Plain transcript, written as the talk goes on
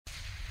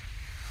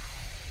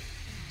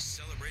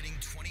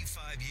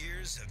25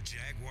 years of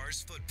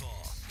Jaguars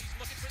football. He's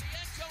looking for the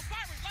end zone.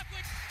 Byron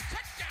Leftwich,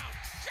 touchdown,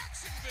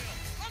 Jacksonville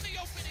on the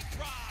opening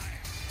drive.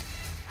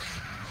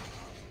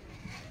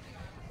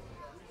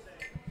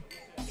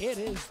 It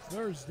is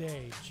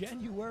Thursday,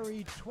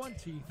 January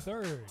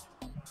 23rd.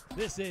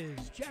 This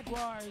is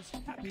Jaguars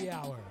Happy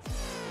Hour.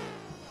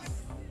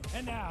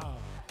 And now,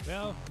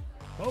 well,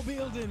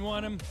 Mobile didn't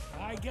want him.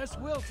 I guess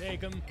we'll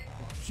take him.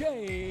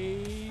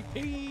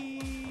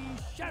 J.P.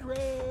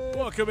 Shadrick.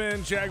 Welcome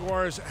in,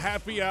 Jaguars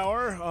Happy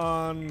Hour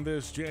on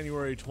this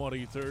January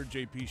 23rd.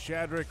 J.P.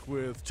 Shadrick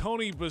with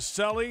Tony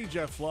Baselli.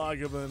 Jeff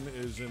Lageman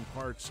is in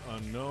parts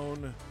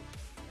unknown.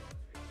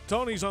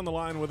 Tony's on the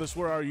line with us.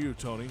 Where are you,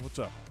 Tony? What's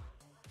up?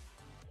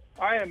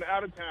 I am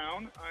out of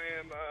town. I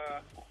am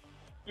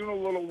doing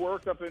a little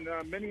work up in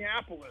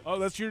Minneapolis. Oh,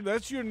 that's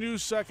your new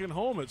second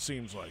home, it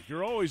seems like.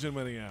 You're always in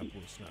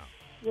Minneapolis now.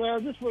 Yeah,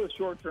 just for the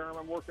short term.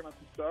 I'm working on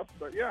some stuff.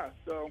 But, yeah,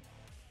 so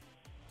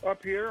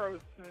up here, I was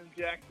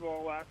in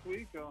Jacksonville last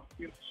week.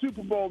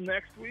 Super Bowl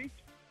next week.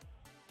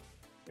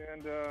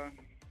 And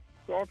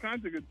all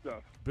kinds of good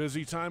stuff.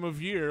 Busy time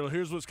of year.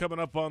 Here's what's coming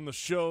up on the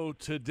show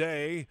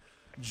today.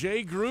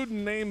 Jay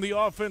Gruden named the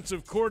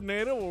offensive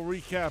coordinator. We'll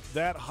recap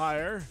that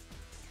hire.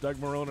 Doug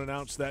Marrone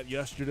announced that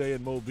yesterday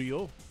in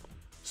Mobile.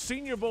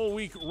 Senior Bowl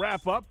week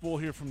wrap-up. We'll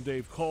hear from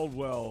Dave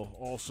Caldwell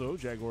also,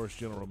 Jaguars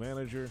general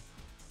manager.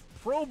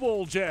 Pro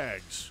Bowl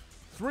Jags.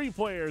 3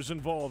 players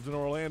involved in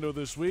Orlando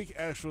this week.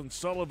 Ashlyn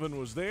Sullivan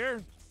was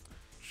there.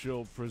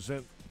 She'll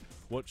present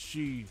what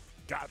she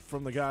got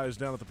from the guys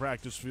down at the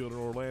practice field in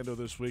Orlando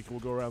this week. We'll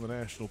go around the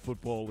National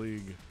Football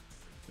League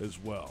as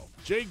well.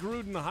 Jay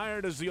Gruden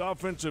hired as the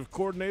offensive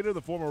coordinator.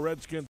 The former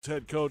Redskins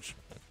head coach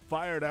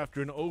fired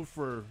after an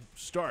 0-for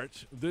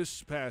start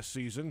this past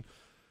season.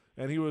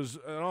 And he was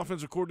an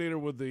offensive coordinator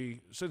with the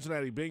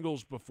Cincinnati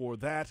Bengals before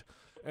that.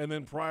 And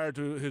then prior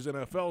to his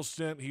NFL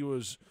stint, he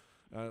was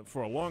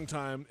for a long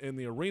time in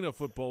the Arena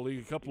Football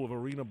League, a couple of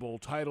Arena Bowl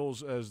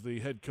titles as the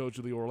head coach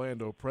of the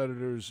Orlando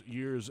Predators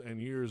years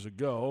and years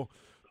ago.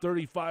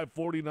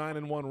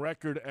 35-49-1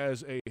 record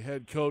as a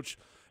head coach.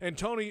 And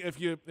Tony, if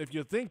you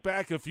think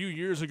back a few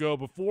years ago,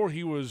 before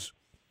he was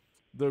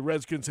the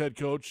Redskins head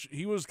coach,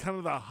 he was kind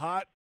of the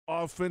hot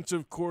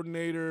offensive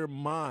coordinator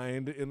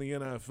mind in the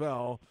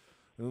NFL.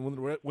 And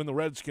when the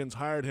Redskins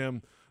hired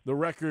him, the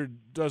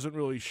record doesn't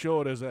really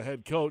show it as a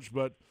head coach,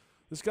 but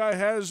this guy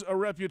has a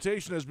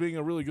reputation as being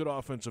a really good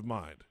offensive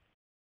mind.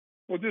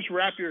 Well, just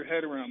wrap your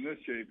head around this,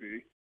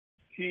 JP.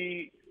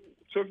 He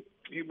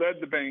led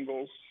the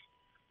Bengals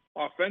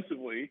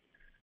offensively.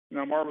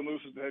 Now, Marvin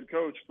Lewis is the head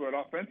coach, but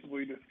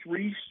offensively to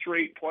 3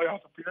 straight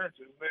playoff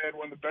appearances. They had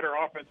one of the better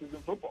offenses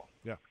in football.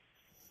 Yeah.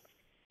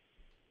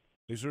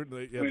 They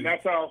certainly. Yeah, I mean,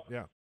 that's how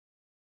hot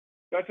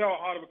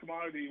of a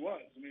commodity he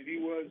was. I mean, he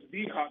was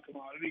the hot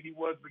commodity. He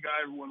was the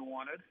guy everyone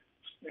wanted,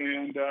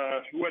 and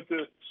he went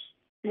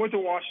to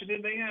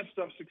Washington. They had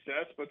some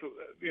success, but the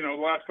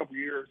last couple of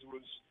years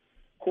was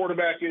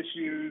quarterback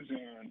issues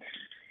and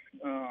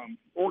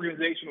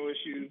organizational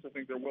issues. I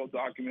think they're well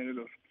documented.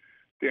 Of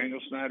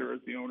Daniel Snyder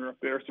as the owner up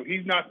there, so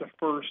he's not the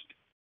first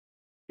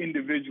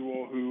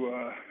individual who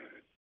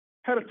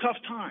had a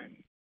tough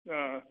time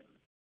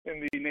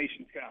in the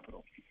nation's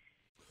capital.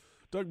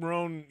 Doug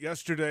Marrone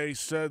yesterday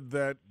said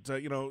that,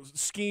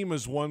 scheme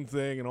is one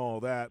thing and all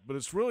that, but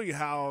it's really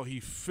how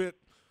he fit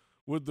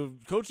with the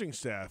coaching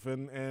staff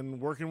and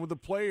working with the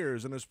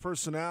players and his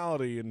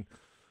personality. And,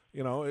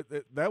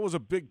 that was a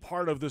big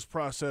part of this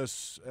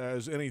process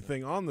as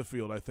anything on the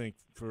field, I think,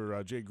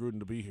 for Jay Gruden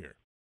to be here.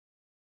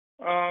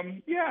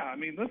 Yeah, I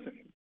mean, listen,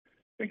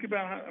 think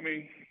about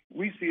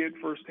we see it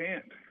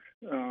firsthand,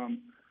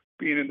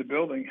 being in the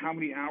building, how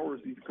many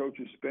hours these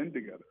coaches spend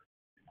together.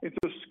 It's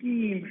a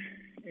scheme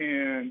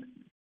and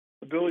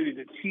ability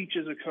to teach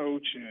as a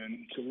coach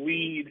and to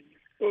lead.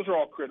 Those are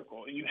all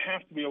critical, and you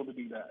have to be able to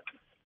do that.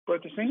 But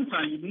at the same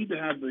time, you need to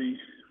have the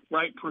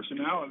right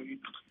personality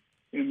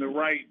and the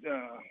right,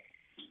 the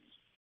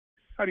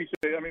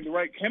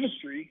right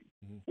chemistry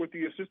with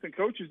the assistant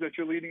coaches that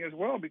you're leading as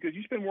well, because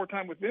you spend more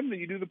time with them than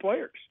you do the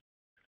players.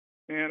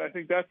 And I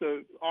think that's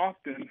a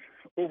often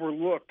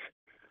overlooked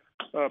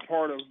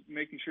part of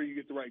making sure you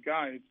get the right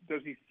guy.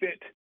 Does he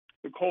fit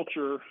the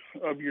culture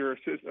of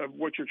of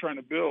what you're trying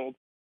to build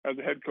as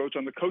a head coach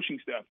on the coaching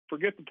staff?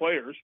 Forget the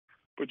players,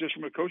 but just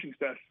from a coaching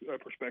staff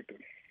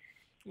perspective.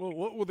 Well,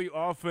 what will the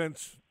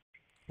offense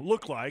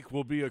look like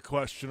will be a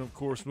question, of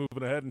course,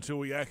 moving ahead until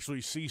we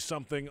actually see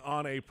something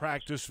on a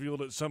practice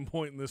field at some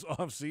point in this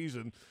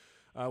offseason.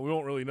 We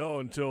won't really know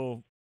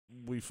until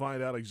we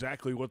find out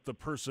exactly what the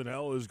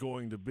personnel is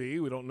going to be.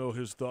 We don't know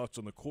his thoughts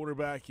on the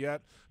quarterback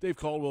yet. Dave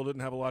Caldwell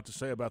didn't have a lot to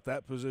say about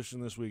that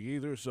position this week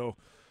either. So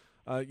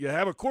you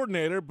have a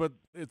coordinator, but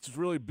it's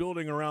really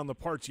building around the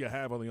parts you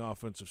have on the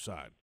offensive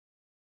side.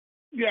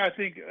 Yeah, I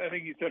think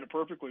you said it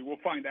perfectly. We'll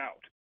find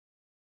out.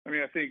 I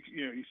mean, I think,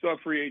 you still have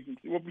free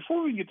agency. Well,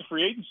 before we get to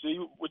free agency,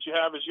 what you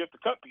have is you have to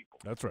cut people.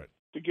 That's right.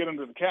 To get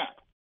under the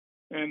cap.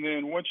 And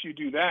then once you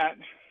do that,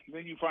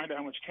 then you find out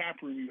how much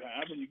cap room you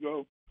have, and you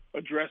go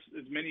address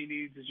as many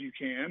needs as you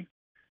can.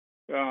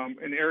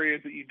 in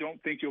areas that you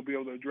don't think you'll be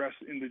able to address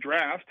in the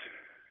draft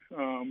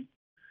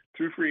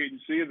through free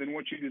agency. And then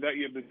once you do that,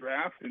 you have the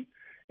draft. And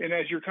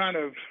as you're kind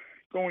of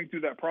going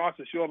through that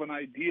process, you'll have an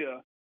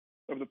idea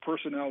of the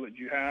personnel that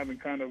you have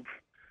and kind of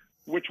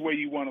which way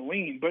you want to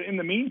lean. But in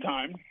the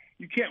meantime,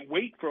 you can't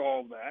wait for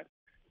all of that.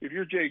 If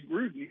you're Jay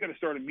Gruden, you got to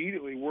start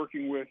immediately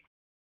working with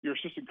your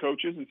assistant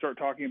coaches and start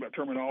talking about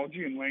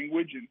terminology and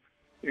language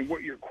and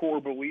what your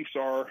core beliefs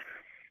are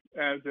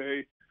as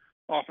a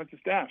offensive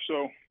staff.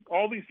 So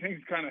all these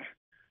things kind of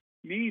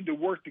need to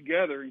work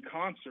together in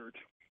concert.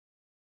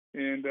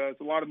 And it's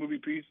a lot of moving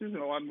pieces and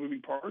a lot of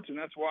moving parts. And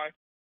that's why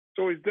it's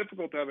always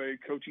difficult to have a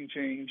coaching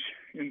change.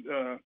 And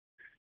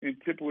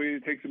typically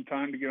it takes some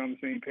time to get on the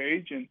same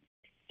page, and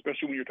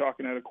especially when you're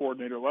talking at a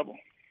coordinator level.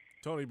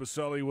 Tony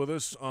Boselli with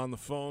us on the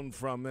phone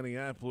from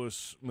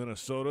Minneapolis,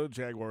 Minnesota,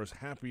 Jaguars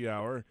Happy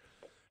Hour.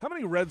 How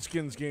many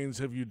Redskins games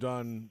have you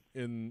done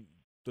in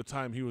the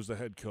time he was the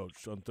head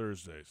coach on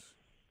Thursdays?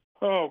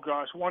 Oh,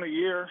 gosh, one a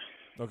year.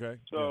 Okay.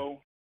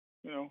 So,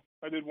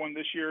 I did one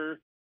this year.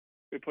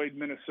 They played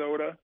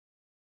Minnesota.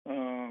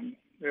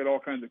 They had all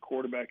kinds of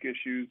quarterback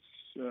issues.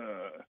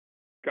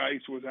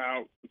 Geis was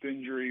out with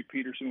injury.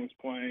 Peterson was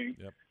playing.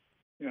 Yep.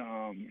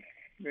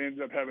 They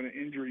ended up having an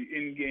injury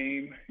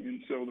in-game,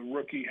 and so the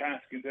rookie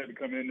Haskins had to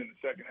come in the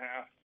second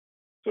half.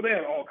 So they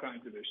had all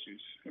kinds of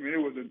issues. I mean, it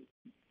was I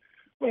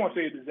don't want to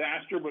say a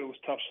disaster, but it was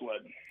tough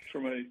sledding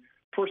from a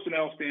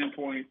personnel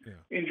standpoint,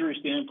 injury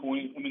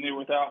standpoint. I mean, they were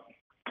without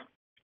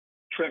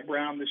Trent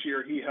Brown this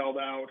year. He held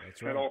out,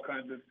 had all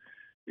kinds of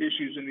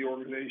issues in the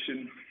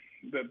organization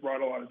that brought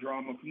a lot of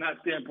drama from that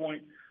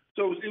standpoint.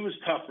 So it was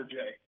tough for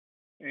Jay.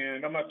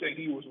 And I'm not saying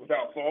he was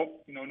without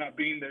fault. Not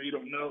being there, you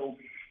don't know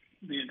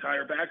the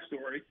entire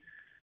backstory.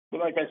 But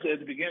like I said at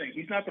the beginning,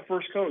 he's not the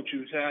first coach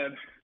who's had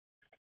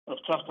a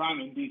tough time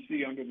in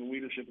D.C. under the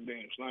leadership of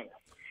Daniel Snyder.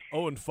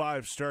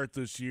 0-5 start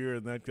this year,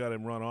 and that got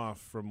him run off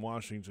from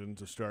Washington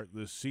to start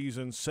this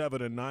season.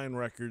 7-9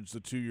 records the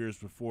 2 years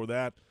before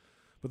that.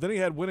 But then he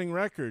had winning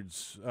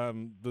records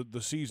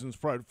the seasons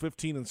prior,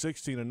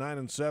 15-16, a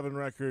 9-7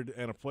 record,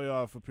 and a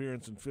playoff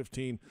appearance in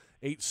 15,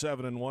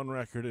 8-7-1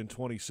 record in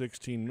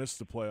 2016. Missed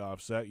the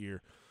playoffs that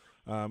year.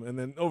 And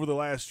then over the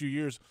last few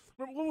years,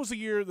 what was the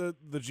year that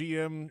the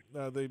GM,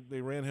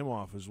 they ran him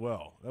off as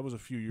well? That was a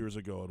few years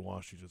ago in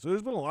Washington. So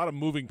there's been a lot of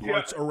moving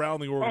parts around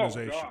the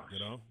organization,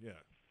 Yeah.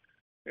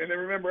 And then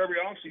remember, every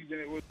offseason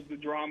it was the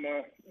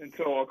drama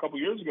until a couple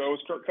years ago. It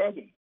was Kirk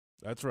Cousins.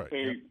 That's right.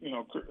 They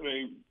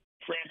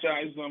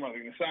franchised them. Are they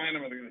going to sign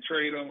them? Are they going to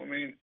trade them? I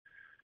mean,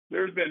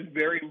 there's been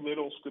very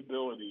little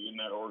stability in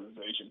that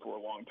organization for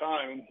a long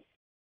time.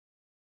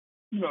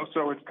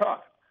 So it's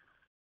tough.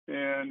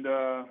 And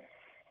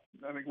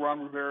I think Ron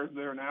Rivera's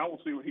there now.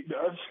 We'll see what he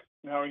does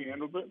and how he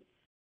handles it.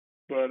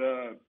 But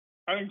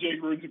I think Jay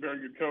Gruden's a very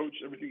good coach.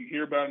 Everything you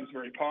hear about him is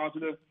very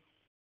positive.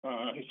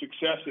 His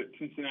success at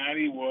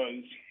Cincinnati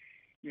was,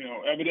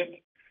 evident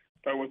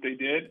by what they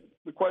did.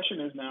 The question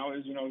is now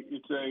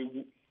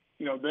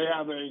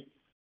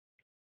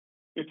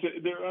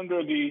they're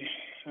under the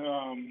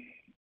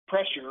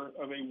pressure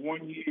of a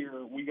 1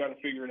 year. We got to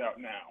figure it out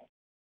now.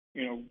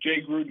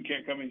 Jay Gruden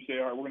can't come in and say,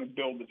 all right, we're going to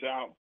build this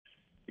out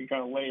and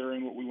kind of layer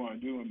in what we want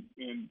to do,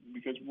 and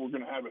because we're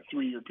going to have a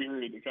 3-year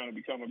period to kind of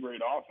become a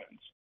great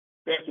offense.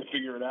 They have to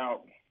figure it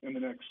out in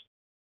the next,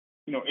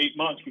 8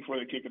 months before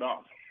they kick it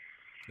off.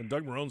 And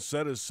Doug Marrone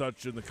said as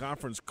such in the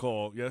conference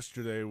call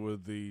yesterday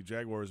with the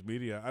Jaguars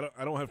media,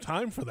 I don't have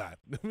time for that.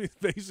 I mean,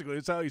 basically,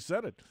 it's how he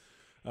said it.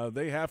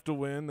 They have to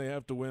win. They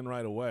have to win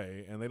right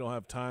away, and they don't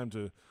have time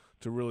to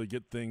really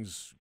get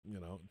things,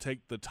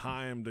 take the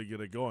time to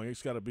get it going.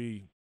 It's got to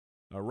be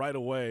right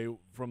away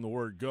from the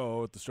word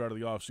go at the start of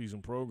the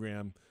offseason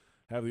program,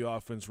 have the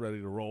offense ready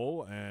to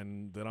roll,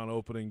 and then on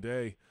opening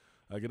day,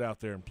 get out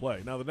there and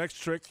play. Now, the next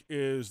trick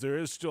is there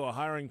is still a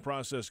hiring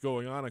process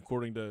going on,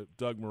 according to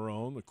Doug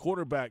Marrone. The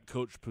quarterback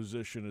coach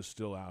position is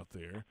still out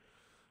there,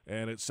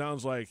 and it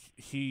sounds like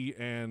he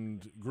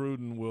and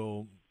Gruden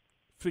will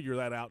figure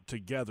that out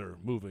together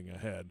moving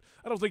ahead.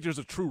 I don't think there's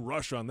a true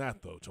rush on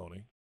that, though,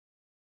 Tony.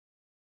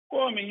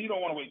 Well, I mean, you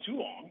don't want to wait too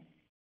long.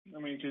 I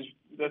mean, because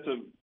that's a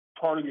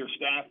part of your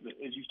staff that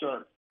as you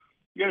start –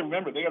 you got to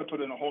remember they got to put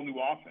in a whole new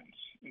offense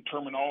and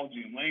terminology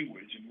and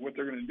language and what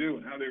they're going to do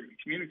and how they're going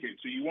to communicate.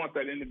 So you want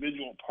that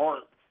individual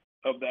part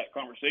of that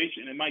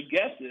conversation. And my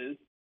guess is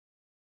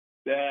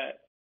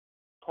that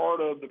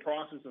part of the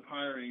process of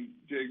hiring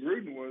Jay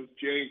Gruden was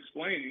Jay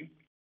explaining,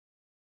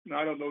 and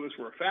I don't know this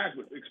for a fact,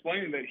 but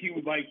explaining that he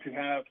would like to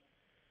have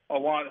a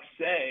lot of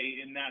say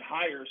in that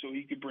hire so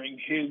he could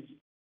bring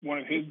one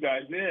of his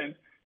guys in,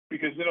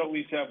 because then at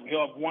least he'll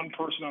have one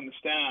person on the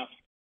staff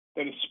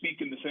that is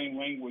speaking the same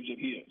language that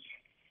he is.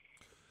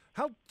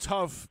 How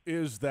tough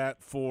is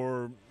that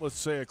for, let's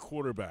say, a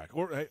quarterback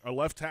or a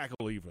left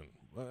tackle even,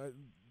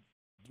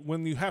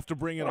 when you have to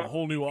bring in a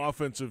whole new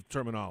offensive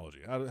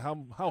terminology?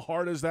 How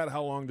hard is that?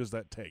 How long does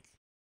that take?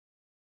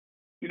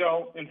 In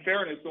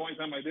fairness, the only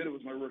time I did it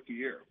was my rookie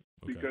year,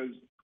 because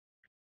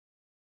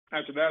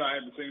after that I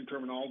had the same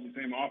terminology,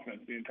 same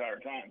offense the entire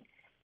time.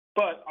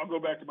 But I'll go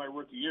back to my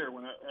rookie year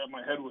when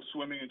my head was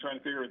swimming and trying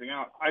to figure everything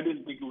out. I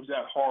didn't think it was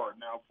that hard.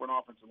 Now, for an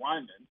offensive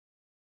lineman,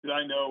 did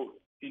I know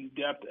in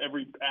depth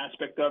every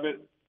aspect of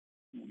it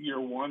year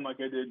one like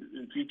I did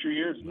in future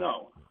years?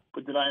 No.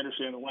 But did I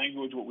understand the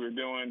language, what we were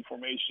doing,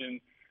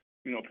 formation,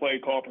 play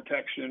call,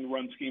 protection,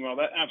 run scheme, all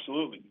that?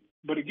 Absolutely.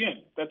 But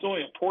again, that's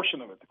only a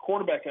portion of it. The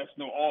quarterback has to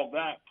know all of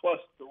that, plus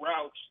the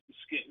routes,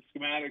 the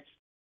schematics,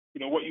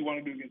 what you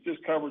want to do against this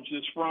coverage,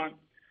 this front.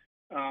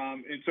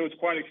 And so it's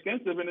quite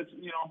extensive. And it's,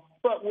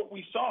 but what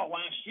we saw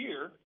last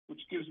year,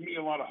 which gives me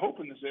a lot of hope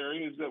in this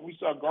area, is that we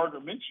saw Gardner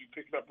Minshew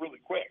pick it up really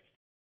quick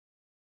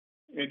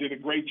and did a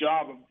great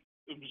job of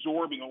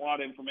absorbing a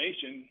lot of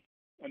information,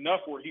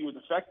 enough where he was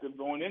effective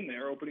going in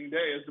there opening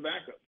day as the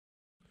backup.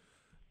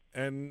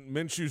 And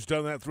Minshew's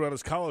done that throughout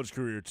his college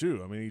career,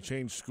 too. I mean, he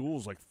changed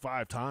schools like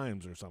 5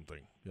 times or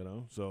something,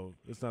 so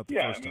it's not the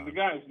first time. The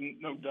guy's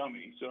no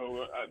dummy,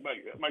 so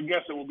my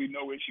guess it will be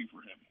no issue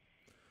for him.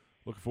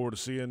 Looking forward to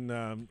seeing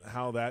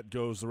how that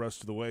goes the rest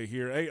of the way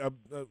here. Hey,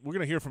 we're going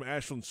to hear from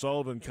Ashlyn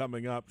Sullivan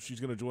coming up. She's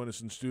going to join us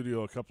in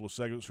studio a couple of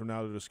segments from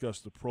now to discuss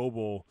the Pro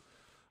Bowl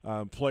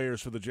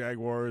players for the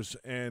Jaguars.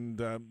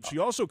 And she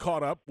also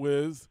caught up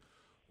with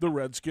the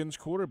Redskins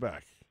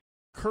quarterback,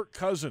 Kirk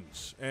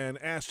Cousins, and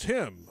asked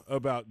him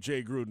about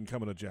Jay Gruden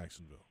coming to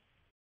Jacksonville.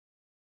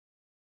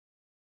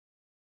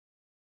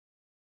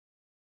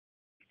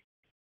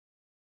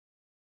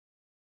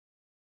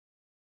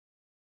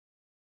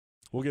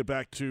 We'll get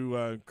back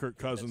to Kirk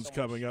Cousins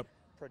coming up.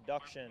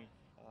 Production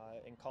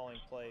in calling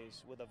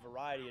plays with a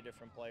variety of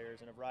different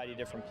players in a variety of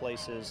different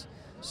places.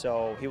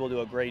 So he will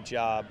do a great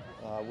job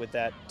with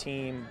that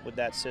team, with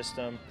that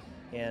system,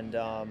 and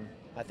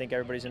I think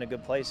everybody's in a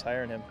good place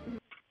hiring him.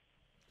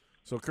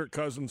 So Kirk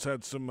Cousins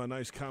had some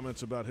nice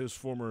comments about his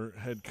former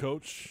head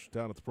coach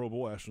down at the Pro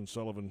Bowl. Ashlyn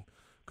Sullivan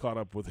caught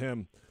up with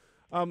him.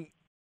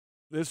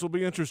 This will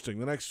be interesting.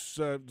 The next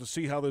to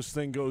see how this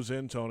thing goes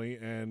in, Tony,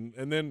 and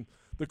then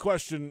the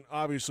question,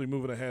 obviously,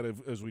 moving ahead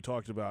as we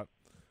talked about,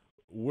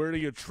 where do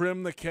you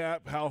trim the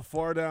cap? How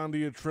far down do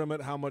you trim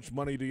it? How much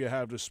money do you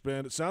have to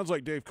spend? It sounds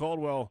like Dave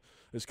Caldwell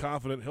is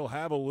confident he'll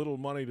have a little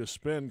money to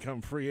spend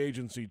come free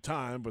agency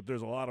time, but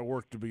there's a lot of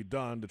work to be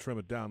done to trim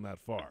it down that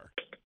far.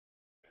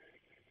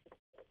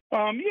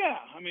 Yeah,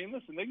 I mean,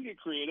 listen, they can get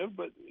creative,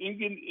 but in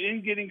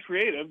getting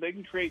creative, they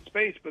can create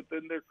space, but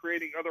then they're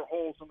creating other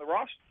holes in the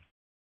roster.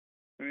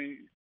 I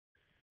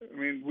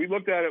mean, we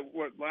looked at it,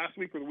 last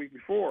week or the week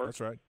before? That's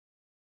right.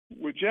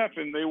 With Jeff,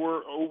 and they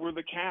were over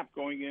the cap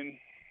going in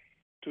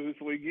to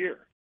this league year.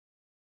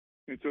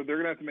 And so they're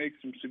going to have to make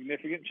some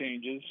significant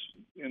changes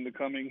in the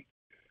coming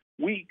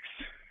weeks,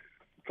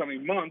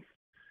 coming months,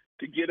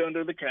 to get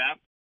under the cap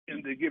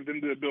and to give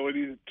them the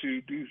ability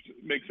to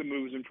make some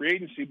moves in free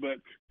agency. But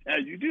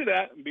as you do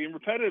that, I'm being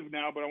repetitive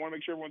now, but I want to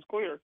make sure everyone's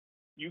clear,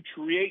 you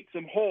create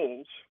some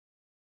holes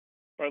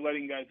by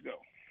letting guys go.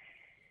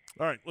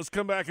 All right, let's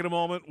come back in a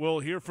moment. We'll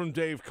hear from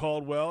Dave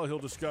Caldwell. He'll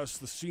discuss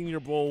the Senior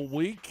Bowl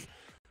week,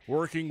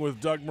 working with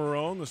Doug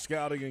Marrone, the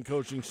scouting and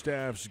coaching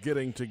staffs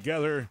getting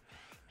together,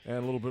 and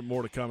a little bit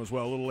more to come as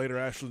well. A little later,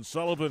 Ashlyn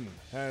Sullivan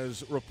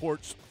has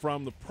reports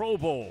from the Pro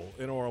Bowl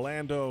in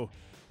Orlando.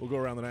 We'll go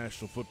around the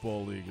National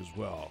Football League as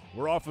well.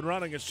 We're off and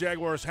running. It's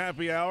Jaguars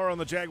Happy Hour on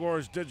the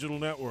Jaguars Digital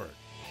Network.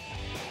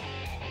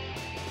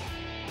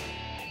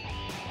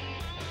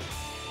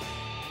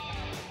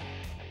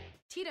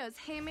 Tito's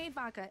Handmade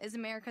Vodka is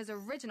America's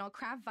original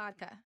craft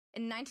vodka.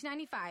 In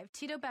 1995,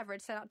 Tito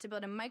Beverage set out to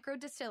build a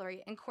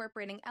micro-distillery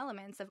incorporating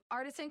elements of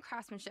artisan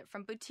craftsmanship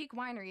from boutique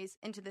wineries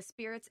into the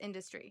spirits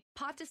industry.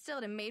 Pot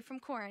distilled and made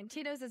from corn,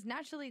 Tito's is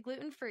naturally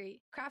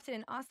gluten-free, crafted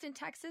in Austin,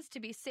 Texas to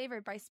be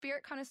savored by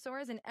spirit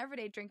connoisseurs and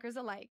everyday drinkers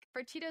alike.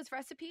 For Tito's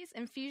recipes,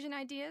 infusion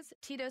ideas,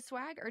 Tito's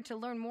swag, or to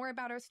learn more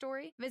about our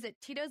story, visit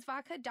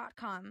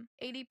Tito'sVodka.com.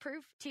 80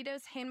 proof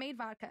Tito's Handmade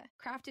Vodka,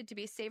 crafted to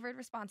be savored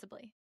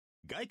responsibly.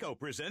 Geico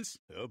presents,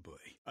 oh boy,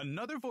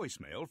 another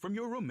voicemail from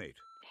your roommate.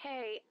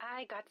 Hey,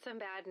 I got some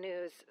bad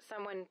news.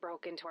 Someone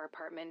broke into our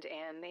apartment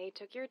and they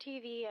took your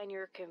TV and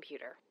your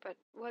computer. But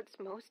what's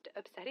most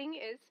upsetting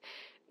is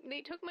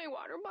they took my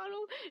water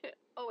bottle.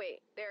 Oh, wait,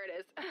 there it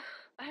is.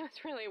 I was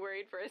really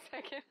worried for a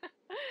second.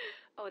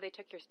 Oh, they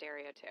took your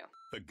stereo, too.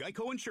 The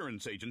Geico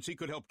Insurance Agency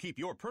could help keep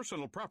your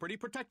personal property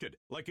protected,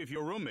 like if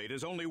your roommate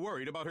is only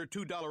worried about her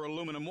 $2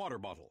 aluminum water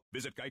bottle.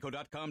 Visit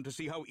geico.com to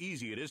see how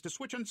easy it is to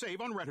switch and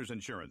save on renter's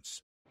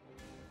insurance.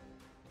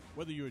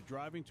 Whether you're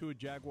driving to a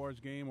Jaguars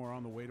game or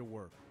on the way to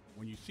work,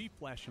 when you see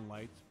flashing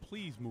lights,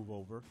 please move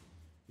over.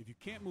 If you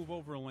can't move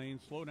over a lane,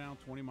 slow down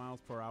 20 miles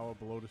per hour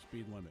below the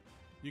speed limit.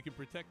 You can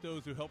protect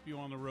those who help you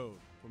on the road,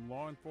 from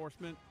law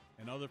enforcement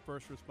and other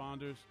first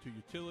responders to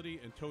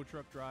utility and tow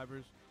truck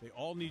drivers. They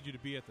all need you to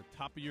be at the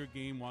top of your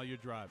game while you're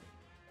driving.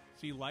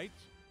 See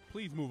lights?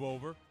 Please move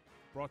over.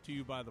 Brought to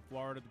you by the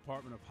Florida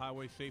Department of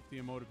Highway Safety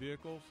and Motor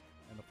Vehicles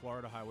and the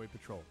Florida Highway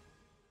Patrol.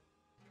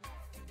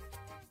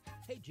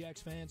 Hey,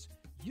 Jags fans,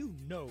 you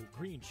know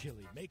green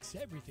chili makes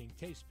everything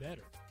taste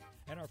better.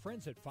 And our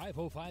friends at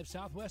 505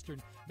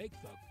 Southwestern make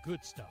the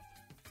good stuff.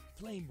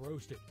 Flame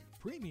roasted,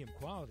 premium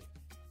quality.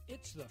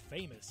 It's the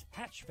famous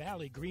Hatch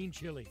Valley green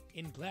chili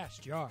in glass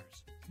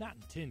jars, not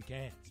in tin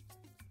cans.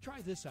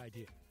 Try this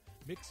idea.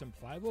 Mix some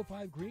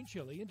 505 green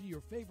chili into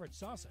your favorite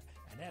salsa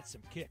and add some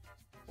kick.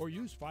 Or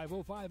use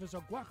 505 as a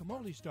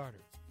guacamole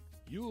starter.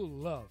 You'll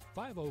love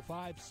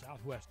 505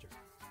 Southwestern.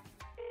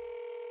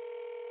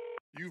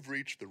 You've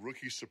reached the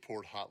Rookie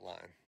Support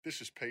Hotline.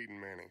 This is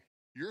Peyton Manning.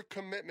 Your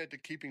commitment to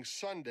keeping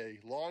Sunday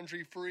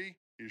laundry-free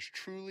is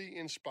truly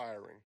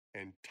inspiring,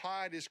 and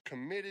Tide is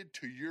committed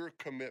to your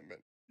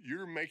commitment.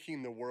 You're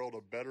making the world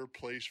a better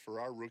place for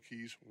our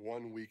rookies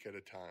 1 week at a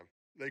time.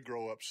 They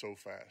grow up so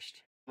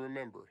fast.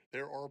 Remember,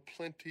 there are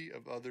plenty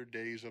of other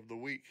days of the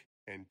week,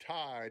 and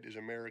Tide is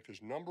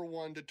America's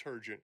 #1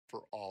 detergent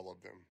for all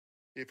of them.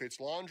 If it's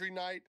laundry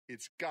night,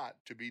 it's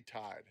got to be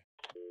Tide.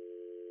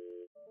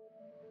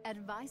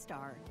 At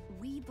VyStar,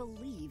 we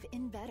believe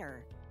in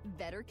better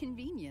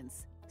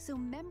convenience, so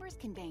members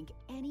can bank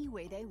any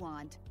way they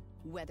want,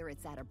 whether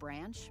it's at a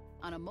branch,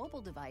 on a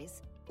mobile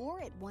device,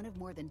 or at one of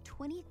more than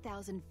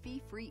 20,000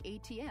 fee-free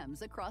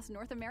ATMs across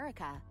North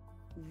America.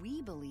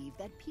 We believe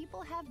that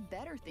people have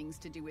better things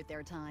to do with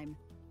their time.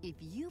 If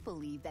you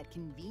believe that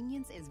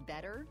convenience is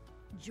better,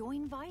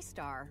 join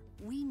VyStar.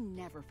 We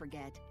never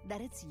forget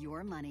that it's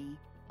your money.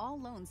 All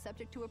loans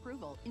subject to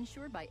approval,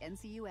 insured by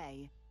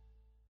NCUA.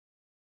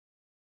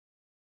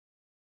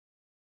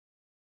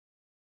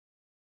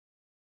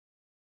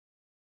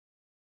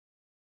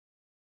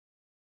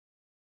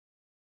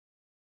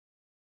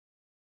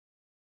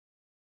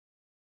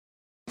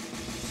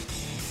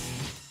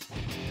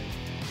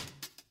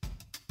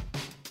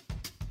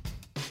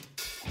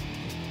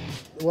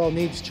 Well,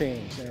 needs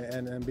change,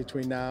 and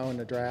between now and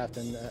the draft,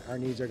 and our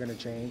needs are going to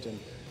change, and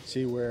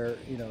see where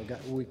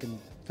we can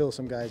fill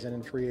some guys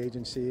in free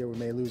agency, or we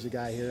may lose a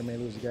guy here, may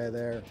lose a guy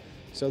there.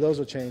 So those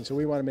will change. So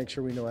we want to make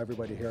sure we know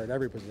everybody here at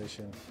every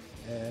position,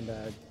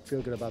 and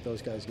feel good about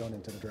those guys going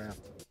into the draft.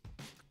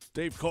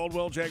 Dave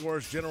Caldwell,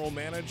 Jaguars general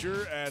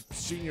manager at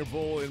Senior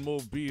Bowl in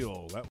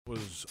Mobile. That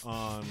was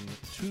on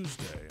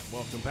Tuesday.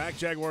 Welcome back.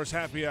 Jaguars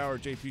Happy Hour.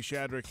 JP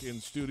Shadrick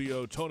in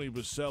studio. Tony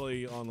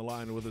Baselli on the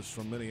line with us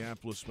from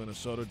Minneapolis,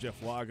 Minnesota.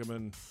 Jeff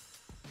Lageman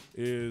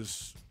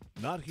is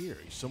not here.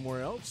 He's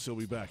somewhere else. He'll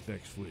be back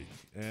next week.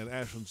 And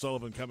Ashlyn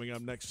Sullivan coming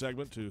up next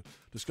segment to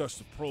discuss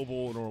the Pro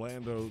Bowl in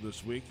Orlando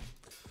this week.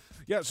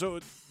 Yeah, so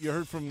you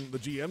heard from the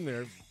GM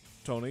there,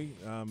 Tony.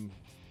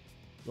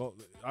 Well,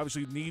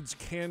 obviously needs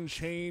can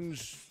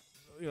change,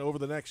 over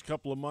the next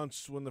couple of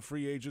months when the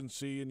free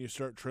agency and you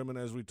start trimming,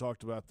 as we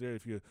talked about there.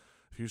 If you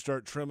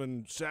start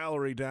trimming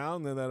salary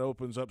down, then that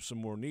opens up some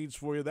more needs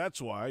for you. That's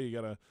why you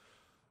got to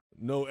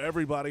know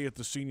everybody at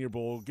the Senior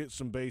Bowl, get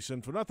some base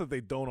info. Not that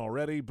they don't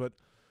already, but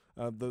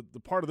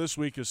the part of this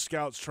week is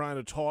scouts trying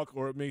to talk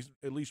or at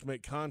least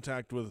make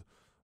contact with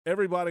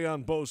everybody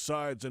on both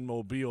sides in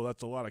Mobile.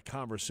 That's a lot of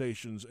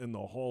conversations in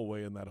the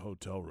hallway in that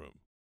hotel room.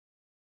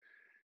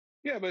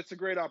 Yeah, but it's a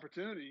great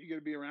opportunity. You got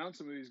to be around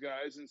some of these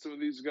guys, and some of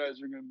these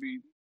guys are going to be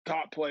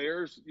top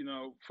players,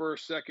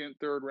 first, second,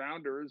 third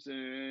rounders,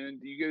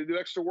 and you got to do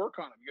extra work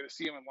on them. You got to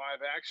see them in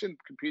live action,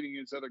 competing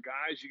against other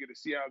guys. You got to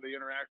see how they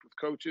interact with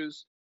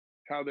coaches,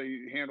 how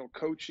they handle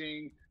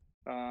coaching.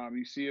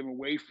 You see them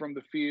away from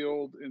the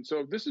field, and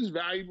so this is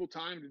valuable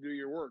time to do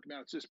your work. Now,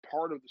 it's just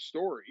part of the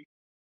story.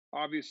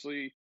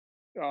 Obviously,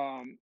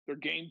 their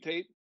game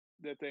tape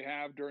that they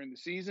have during the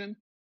season,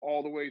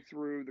 all the way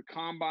through the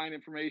combine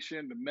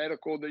information, the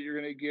medical that you're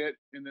going to get,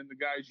 and then the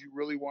guys you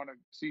really want to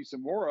see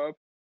some more of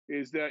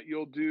is that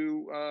you'll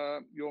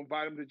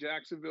invite them to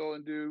Jacksonville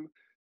and do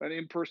an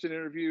in-person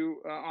interview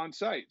on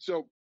site.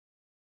 So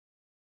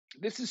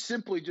this is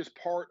simply just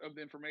part of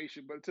the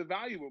information, but it's a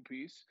valuable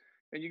piece,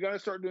 and you got to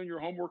start doing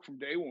your homework from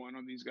day one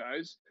on these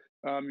guys.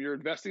 You're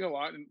investing a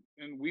lot,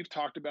 and we've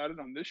talked about it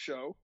on this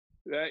show,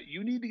 that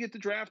you need to get the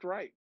draft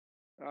right.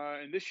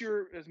 And this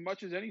year, as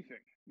much as anything,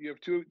 you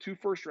have two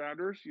first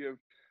rounders. You have,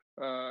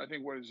 I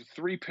think,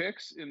 3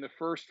 picks in the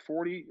first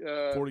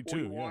 42.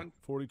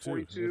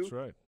 42. That's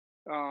right.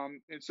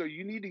 And so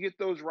you need to get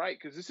those right,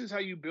 because this is how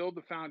you build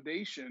the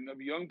foundation of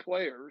young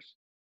players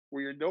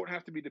where you don't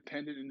have to be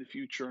dependent in the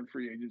future on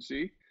free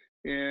agency,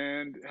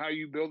 and how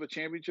you build a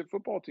championship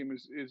football team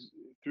is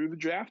through the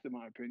draft, in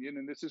my opinion.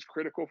 And this is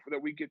critical that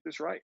we get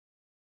this right.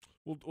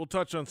 We'll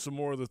touch on some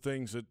more of the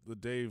things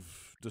that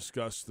Dave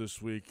discussed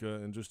this week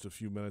in just a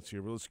few minutes here.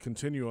 But let's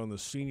continue on the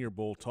Senior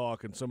Bowl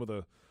talk and some of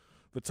the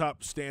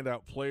top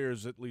standout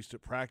players, at least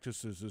at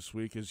practices this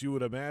week. As you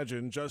would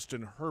imagine,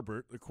 Justin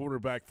Herbert, the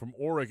quarterback from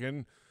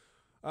Oregon,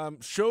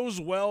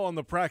 shows well on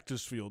the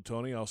practice field,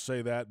 Tony. I'll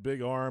say that.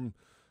 Big arm,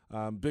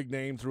 big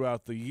name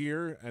throughout the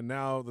year. And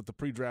now that the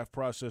pre-draft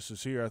process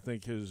is here, I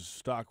think his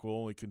stock will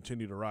only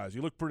continue to rise.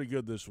 He looked pretty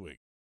good this week.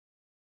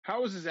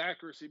 How is his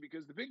accuracy?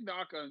 Because the big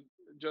knock on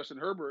Justin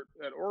Herbert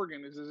at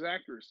Oregon is his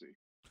accuracy.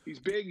 He's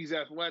big, he's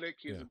athletic,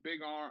 he has a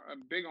big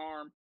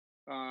arm.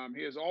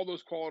 He has all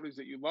those qualities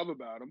that you love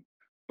about him.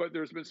 But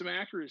there's been some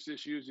accuracy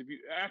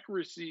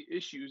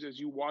issues as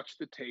you watch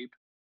the tape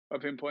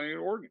of him playing at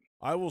Oregon.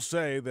 I will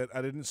say that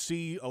I didn't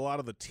see a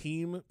lot of the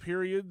team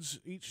periods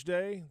each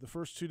day, the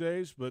first 2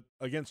 days, but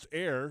against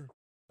Air,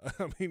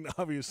 I mean,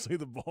 obviously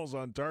the ball's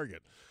on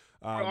target.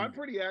 Well, I'm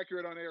pretty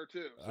accurate on air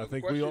too. So I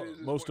think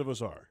most of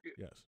us are.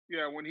 Yes.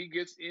 Yeah, when he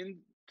gets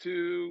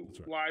into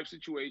live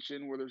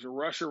situation where there's a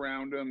rush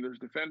around him, there's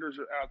defenders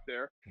out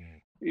there,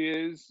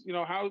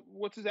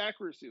 what's his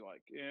accuracy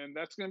like? And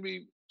that's going to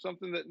be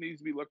something that needs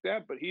to be looked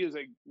at. But he is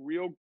a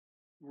real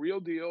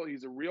deal.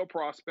 He's a real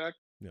prospect.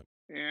 Yep.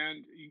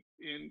 And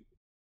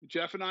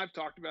Jeff and I have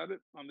talked about it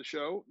on the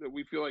show that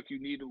we feel like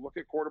you need to look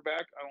at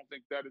quarterback. I don't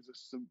think that is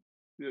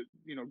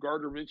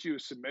Gardner Minshew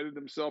has cemented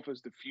himself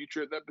as the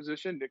future at that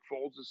position. Nick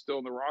Foles is still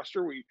in the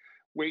roster. We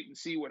wait and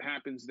see what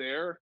happens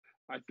there.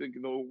 I think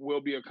there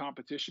will be a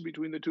competition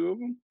between the two of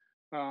them.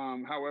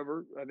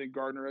 However, I think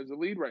Gardner has the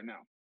lead right now.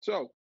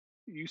 So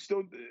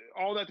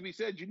all that to be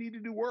said, you need to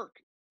do work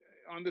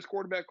on this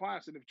quarterback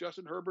class. And if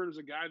Justin Herbert is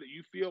a guy that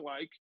you feel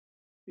like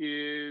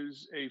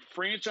is a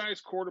franchise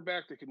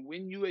quarterback that can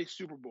win you a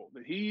Super Bowl,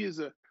 that he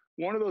is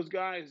one of those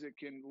guys that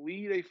can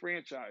lead a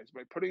franchise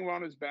by putting him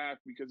on his back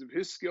because of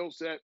his skill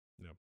set,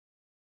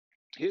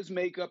 his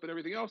makeup, and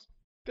everything else,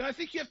 then I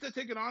think you have to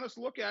take an honest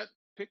look at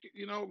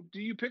do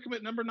you pick him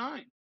at number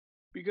 9?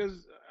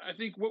 Because I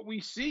think what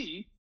we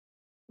see,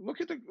 look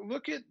at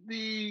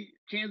the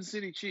Kansas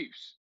City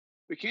Chiefs.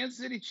 The Kansas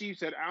City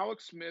Chiefs had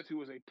Alex Smith, who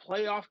was a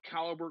playoff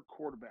caliber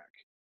quarterback,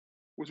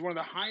 was one of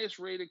the highest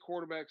rated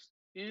quarterbacks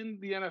in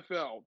the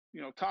NFL,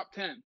 top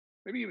 10,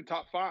 maybe even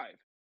top 5.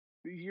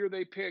 The year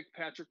they picked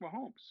Patrick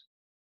Mahomes.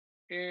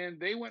 And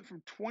they went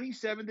from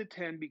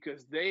 27-10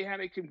 because they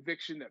had a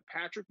conviction that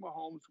Patrick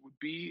Mahomes would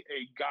be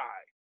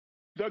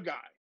the guy,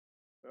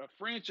 a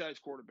franchise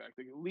quarterback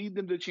that could lead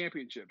them to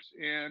championships.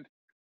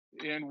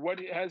 And what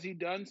has he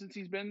done since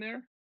he's been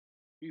there?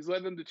 He's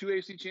led them to 2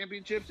 AFC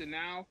championships and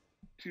now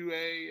to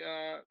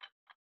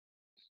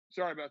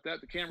sorry about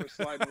that, the camera's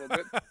sliding a little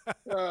bit.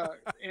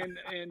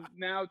 And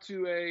now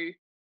to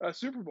a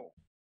Super Bowl.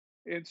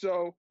 And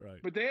so,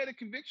 but they had a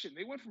conviction.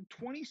 They went from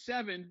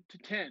 27-10.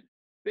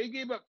 They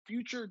gave up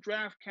future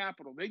draft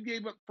capital. They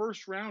gave up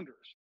first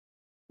rounders.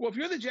 Well, if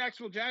you're the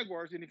Jacksonville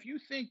Jaguars, and if you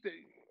think that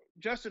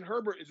Justin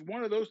Herbert is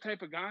one of those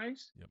type of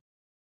guys,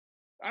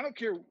 I don't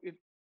care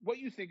what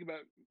you think about,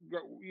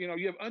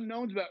 you have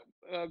unknowns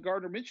about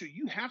Gardner Minshew.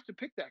 You have to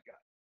pick that guy.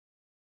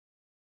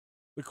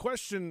 The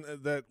question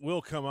that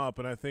will come up,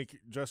 and I think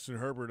Justin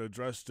Herbert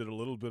addressed it a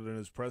little bit in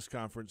his press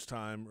conference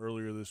time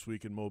earlier this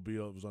week in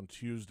Mobile, it was on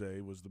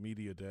Tuesday, was the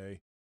media day,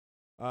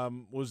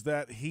 was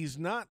that he's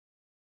kind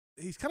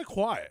of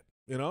quiet.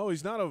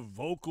 He's not a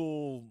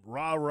vocal,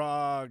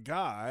 rah-rah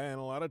guy, and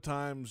a lot of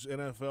times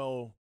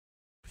NFL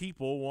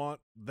people want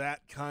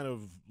that kind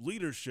of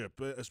leadership,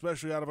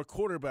 especially out of a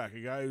quarterback, a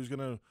guy who's going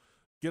to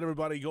get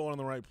everybody going in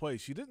the right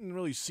place. He didn't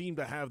really seem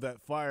to have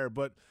that fire,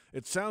 but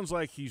it sounds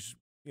like he's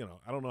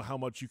I don't know how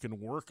much you can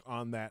work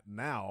on that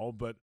now,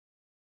 but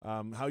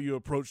how you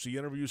approach the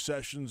interview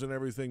sessions and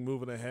everything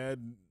moving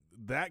ahead,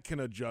 that can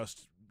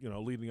adjust,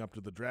 leading up to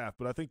the draft.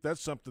 But I think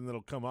that's something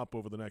that'll come up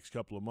over the next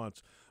couple of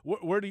months.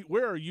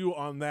 Where are you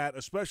on that,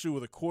 especially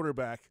with a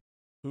quarterback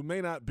who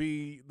may not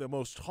be the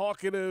most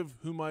talkative,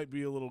 who might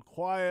be a little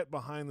quiet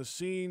behind the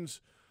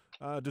scenes?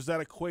 Does that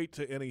equate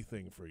to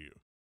anything for you?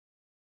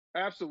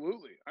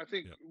 Absolutely. I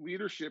think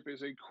leadership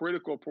is a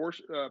critical part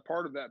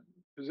of that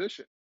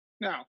position.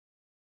 Now,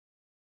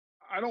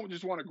 I don't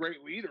just want a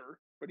great leader,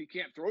 but he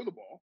can't throw the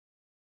ball,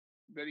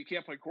 that he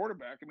can't play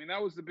quarterback. I mean,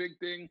 that was the big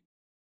thing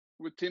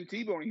with Tim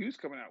Tebow when he was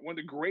coming out. One of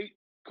the great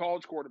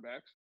college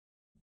quarterbacks,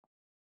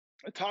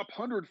 a top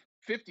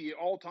 150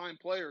 all-time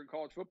player in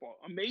college football,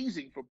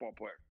 amazing football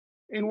player,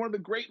 and one of the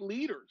great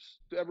leaders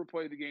to ever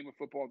play the game of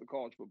football at the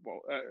college football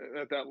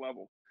at that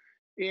level.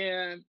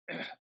 And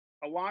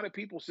a lot of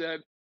people said,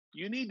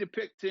 you need to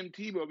pick Tim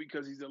Tebow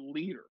because he's a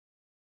leader.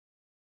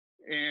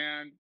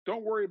 And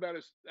don't worry about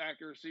his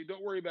accuracy.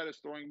 Don't worry about his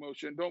throwing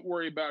motion. Don't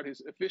worry about his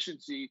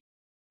efficiency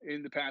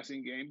in the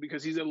passing game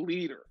because he's a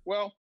leader.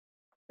 Well,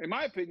 in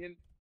my opinion,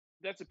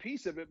 that's a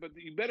piece of it, but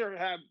you better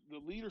have the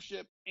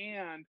leadership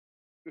and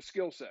the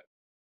skill set.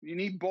 You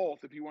need both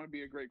if you want to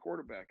be a great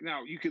quarterback.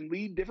 Now, you can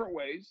lead different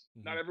ways.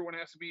 Mm-hmm. Not everyone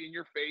has to be in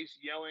your face,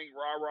 yelling,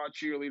 rah-rah,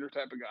 cheerleader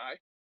type of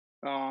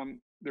guy.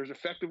 There's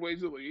effective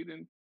ways to lead.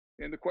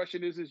 And the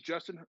question is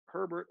Justin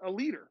Herbert a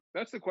leader?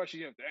 That's the question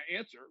you have to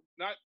answer.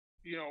 Not,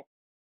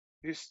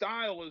 his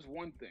style is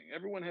one thing.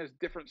 Everyone has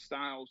different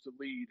styles to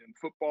lead in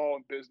football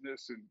and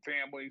business and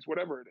families,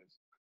 whatever it is.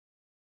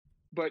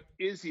 But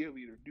is he a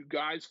leader? Do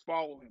guys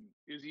follow him?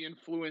 Is he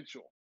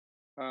influential?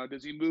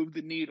 Does he move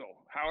the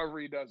needle? However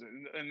he does it.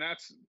 And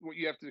that's what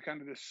you have to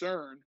kind of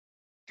discern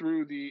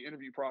through the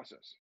interview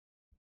process.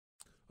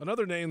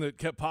 Another name that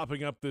kept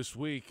popping up this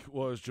week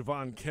was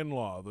Javon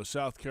Kinlaw, the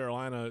South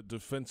Carolina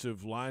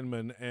defensive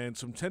lineman, and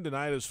some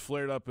tendonitis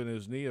flared up in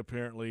his knee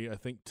apparently, I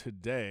think,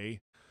 today.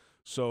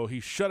 So he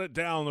shut it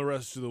down the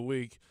rest of the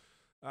week.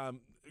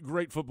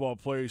 Great football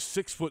player. He's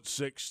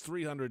 6'6",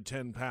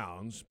 310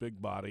 pounds,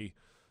 big body.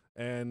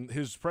 And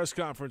his press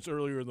conference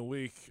earlier in the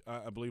week,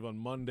 I believe on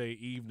Monday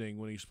evening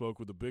when he spoke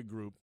with the big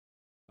group,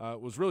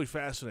 was really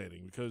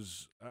fascinating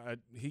because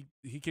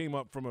he came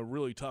up from a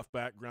really tough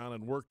background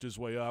and worked his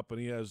way up,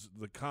 and he has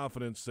the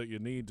confidence that you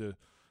need to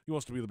he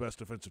wants to be the best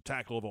defensive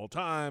tackle of all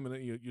time,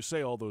 and you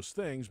say all those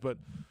things, but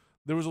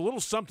there was a little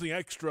something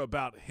extra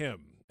about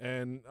him.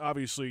 And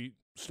obviously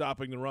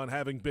stopping the run,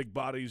 having big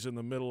bodies in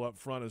the middle up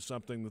front is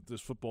something that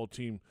this football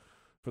team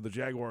for the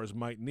Jaguars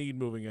might need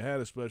moving ahead,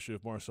 especially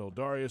if Marcel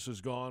Darius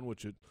is gone,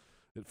 which it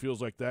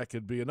feels like that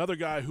could be. Another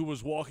guy who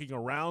was walking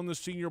around the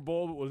Senior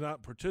Bowl but was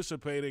not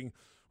participating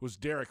was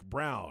Derek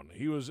Brown.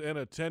 He was in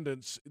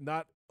attendance,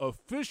 not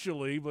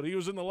officially, but he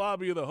was in the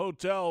lobby of the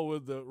hotel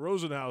with the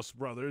Rosenhaus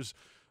brothers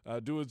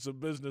doing some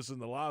business in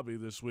the lobby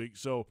this week.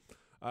 So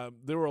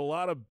there were a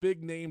lot of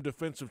big-name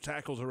defensive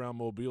tackles around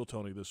Mobile,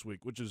 Tony, this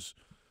week, which is,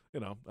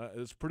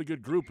 it's a pretty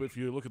good group if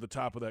you look at the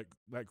top of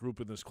that group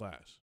in this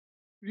class.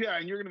 Yeah,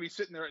 and you're going to be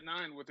sitting there at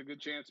 9 with a good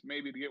chance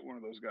maybe to get one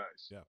of those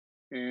guys. Yeah.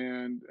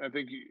 And I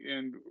think,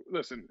 and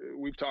listen,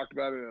 we've talked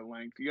about it at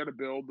length. You got to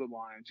build the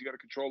lines. You got to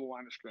control the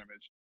line of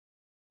scrimmage.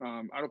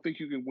 I don't think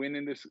you can win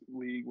in this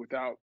league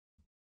without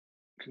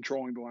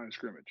controlling the line of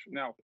scrimmage.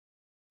 Now,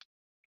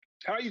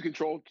 how you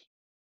control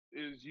it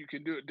is you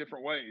can do it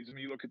different ways. I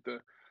mean, you look at the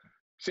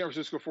San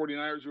Francisco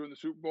 49ers who are in the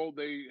Super Bowl.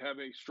 They have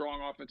a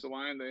strong offensive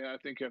line. They, I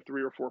think, have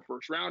 3 or 4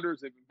 first-rounders.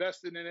 They've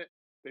invested in it.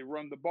 They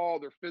run the ball.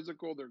 They're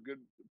physical. They're a good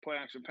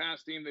play-action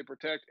pass team. They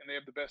protect, and they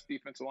have the best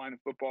defensive line in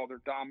football.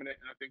 They're dominant,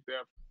 and I think they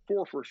have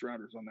 4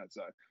 first-rounders on that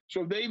side.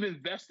 So they've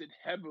invested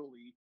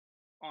heavily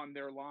on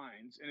their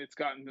lines, and it's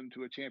gotten them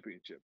to a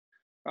championship.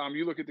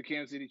 You look at the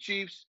Kansas City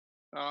Chiefs.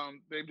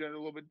 They've done it a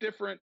little bit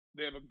different.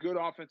 They have a good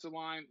offensive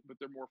line, but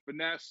they're more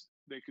finesse.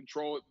 They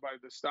control it by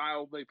the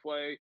style they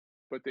play,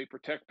 but they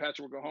protect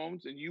Patrick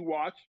Mahomes. And you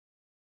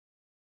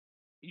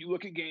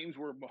look at games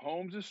where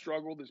Mahomes has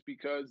struggled, it's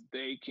because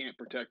they can't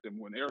protect him.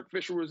 When Eric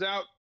Fisher was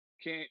out,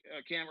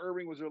 Cam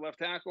Irving was their left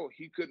tackle.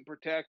 He couldn't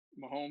protect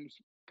Mahomes'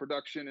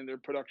 production, and their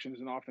production as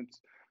an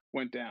offense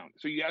went down.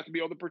 So you have to be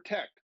able to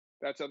protect.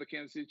 That's how the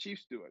Kansas City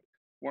Chiefs do it.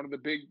 One of the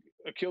big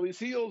Achilles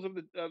heels of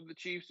the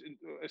Chiefs,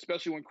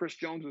 especially when Chris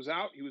Jones was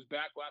out, he was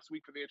back last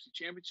week for the AFC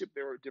Championship.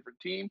 They were a different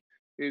team.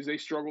 Is they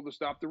struggled to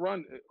stop the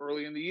run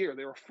early in the year.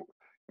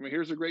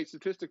 Here's a great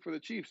statistic for the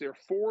Chiefs. They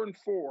were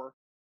 4-4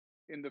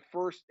 in the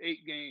first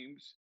 8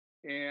 games,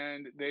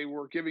 and they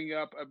were giving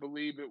up, I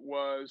believe it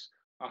was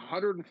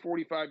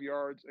 145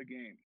 yards a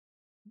game.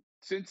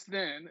 Since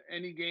then,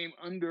 any game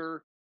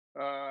under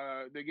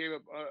they gave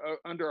up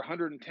under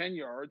 110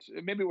 yards.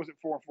 Maybe it wasn't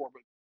 4-4,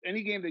 but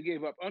any game they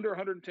gave up under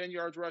 110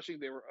 yards rushing,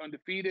 they were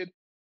undefeated.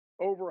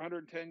 Over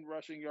 110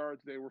 rushing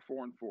yards, they were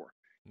 4-4.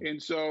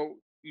 And so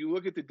you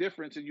look at the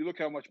difference, and you look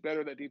how much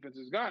better that defense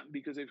has gotten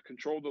because they've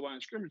controlled the line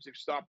of scrimmage, they've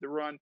stopped the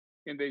run,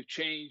 and they've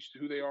changed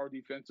who they are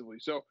defensively.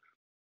 So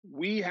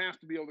we have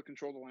to be able to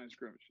control the line of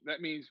scrimmage.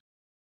 That means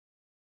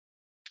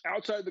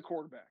outside the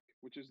quarterback,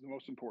 which is the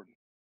most important,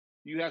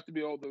 you have to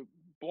be able to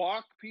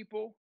block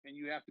people, and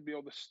you have to be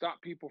able to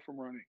stop people from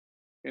running,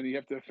 and you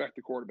have to affect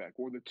the quarterback.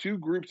 Well, the 2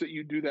 groups that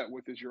you do that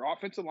with is your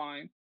offensive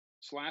line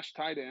 /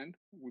 tight end.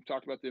 We've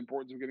talked about the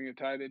importance of getting a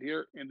tight end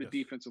here, and the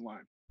defensive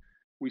line.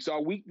 We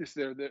saw weakness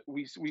there. That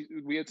we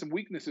had some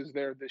weaknesses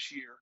there this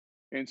year,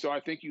 and so I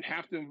think you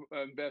have to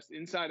invest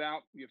inside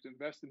out. You have to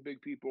invest in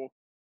big people,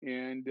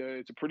 and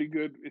it's a pretty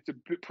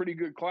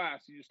good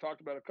class. You just talked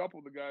about a couple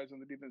of the guys on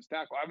the defense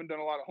tackle. I haven't done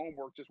a lot of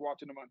homework, just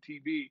watching them on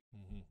TV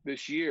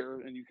this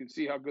year, and you can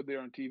see how good they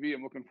are on TV.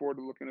 I'm looking forward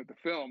to looking at the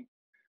film.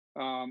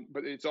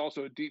 But it's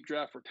also a deep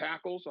draft for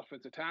tackles,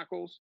 offensive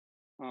tackles.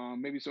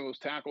 Maybe some of those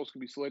tackles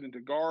can be slid into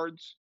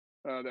guards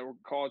that were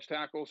college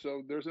tackles.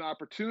 So there's an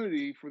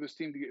opportunity for this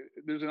team to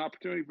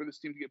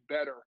get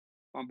better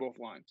on both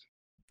lines.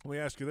 Let me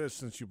ask you this,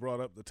 since you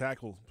brought up the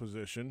tackle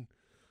position.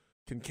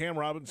 Can Cam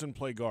Robinson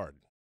play guard?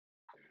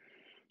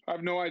 I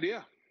have no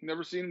idea.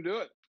 Never seen him do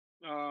it.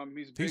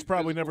 He's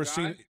probably never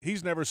seen.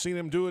 He's never seen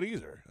him do it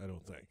either, I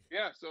don't think.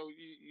 Yeah, so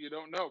you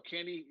don't know.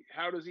 Can he?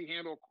 How does he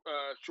handle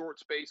short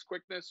space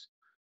quickness,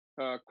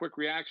 quick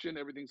reaction?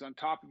 Everything's on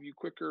top of you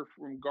quicker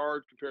from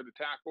guard compared to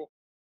tackle.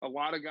 A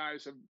lot of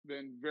guys have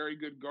been very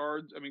good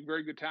guards.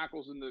 Very good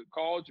tackles in the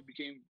college and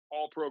became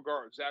all-pro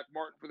guards. Zach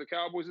Martin for the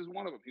Cowboys is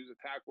one of them. He was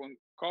a tackle in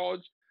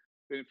college.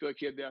 They didn't feel like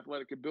he had the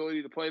athletic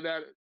ability to play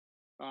that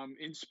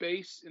in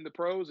space in the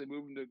pros. They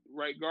moved him to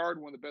right guard,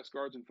 one of the best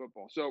guards in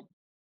football. So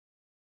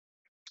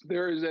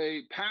there is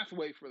a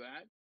pathway for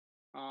that.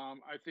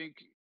 I think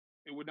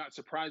it would not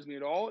surprise me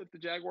at all if the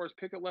Jaguars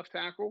pick a left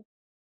tackle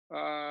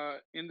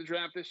in the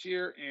draft this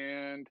year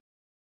and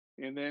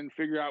then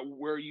figure out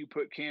where you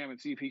put Cam and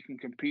see if he can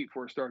compete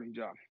for a starting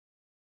job.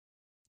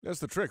 That's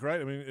the trick,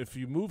 right? If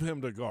you move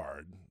him to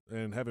guard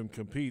and have him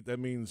compete, that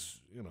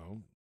means,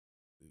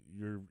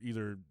 you're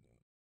either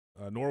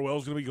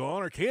Norwell's going to be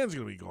gone or Cam's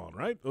going to be gone,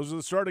 right? Those are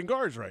the starting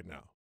guards right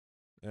now.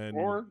 And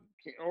Or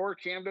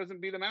Cam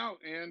doesn't beat him out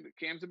and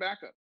Cam's a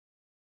backup.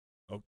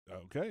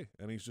 Okay,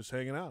 and he's just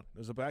hanging out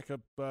as a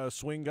backup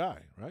swing guy,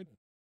 right?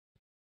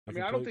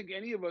 I don't think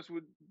any of us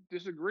would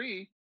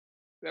disagree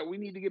that we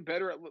need to get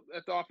better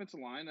at the offensive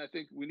line. I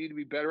think we need to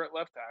be better at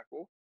left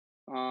tackle.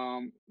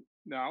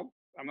 Now,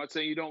 I'm not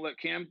saying you don't let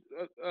Cam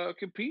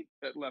compete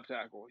at left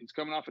tackle. He's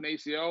coming off an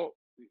ACL.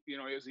 He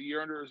has a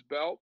year under his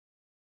belt.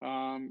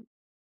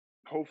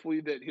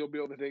 hopefully that he'll be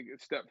able to take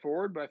a step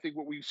forward. But I think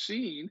what we've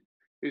seen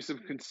is some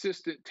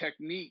consistent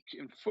technique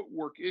and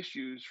footwork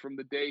issues from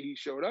the day he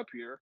showed up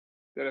here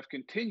that have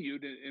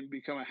continued and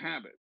become a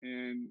habit.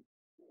 And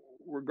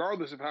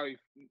regardless of how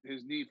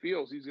his knee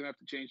feels, he's going to have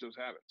to change those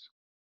habits.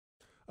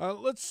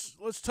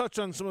 Let's touch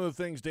on some of the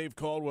things Dave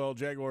Caldwell,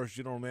 Jaguars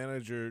general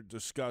manager,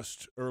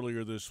 discussed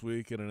earlier this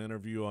week in an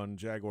interview on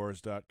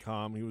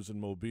Jaguars.com. He was in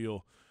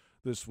Mobile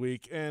this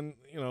week. And,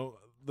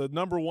 the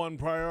number one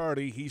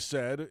priority, he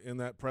said in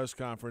that press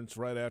conference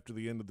right after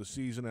the end of the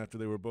season, after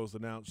they were both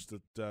announced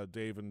that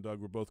Dave and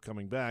Doug were both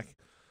coming back,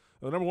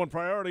 the number one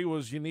priority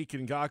was Yannick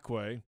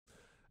Ngakoue.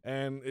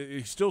 And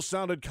he still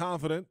sounded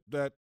confident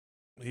that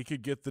he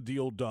could get the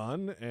deal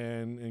done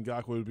and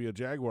Ngakoue would be a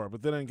Jaguar.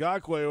 But then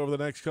Ngakoue, over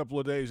the next couple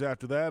of days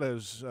after that,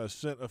 has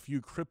sent a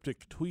few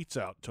cryptic tweets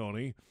out,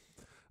 Tony.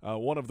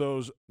 One of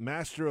those,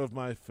 master of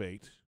my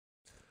fate.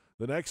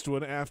 The next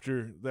one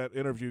after that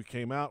interview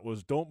came out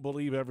was, don't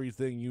believe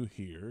everything you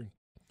hear.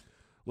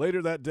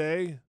 Later that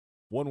day,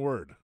 one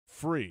word,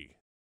 free.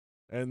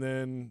 And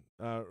then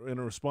in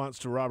a response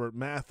to Robert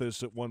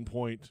Mathis at one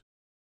point,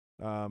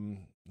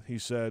 he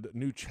said,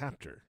 new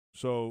chapter.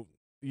 So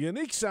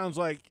Yannick sounds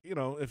like,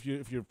 if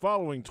you're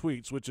following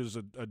tweets, which is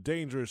a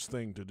dangerous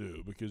thing to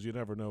do because you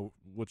never know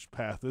which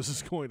path this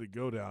is going to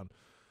go down.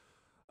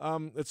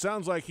 It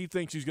sounds like he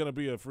thinks he's going to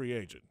be a free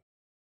agent.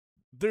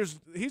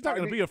 He's not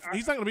going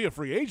to be a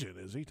free agent,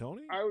 is he,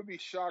 Tony? I would be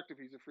shocked if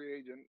he's a free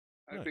agent.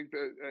 Right. I think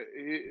that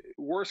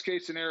worst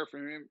case scenario for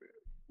him,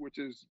 which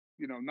is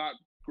not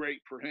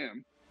great for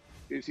him,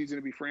 is he's going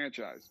to be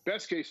franchised.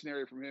 Best case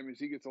scenario for him is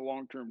he gets a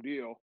long-term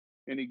deal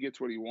and he gets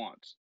what he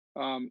wants.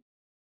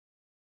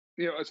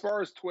 As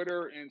far as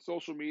Twitter and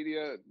social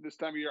media this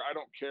time of year, I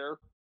don't care.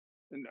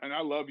 And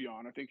I love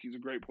Jan. I think he's a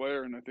great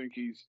player, and I think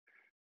he's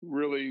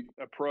really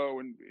a pro,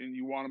 and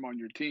you want him on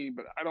your team.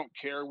 But I don't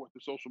care what the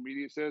social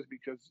media says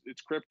because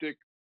it's cryptic.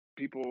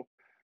 People,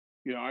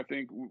 I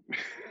think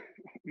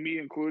me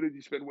included,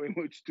 you spend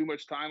too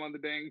much time on the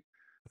dang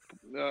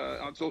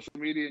on social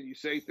media, and you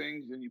say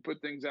things and you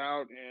put things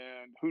out,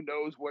 and who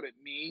knows what it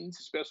means,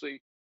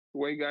 especially the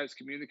way guys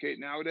communicate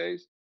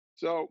nowadays.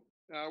 So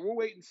we'll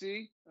wait and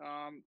see.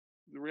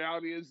 The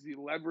reality is the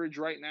leverage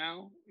right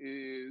now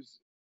is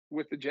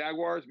with the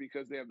Jaguars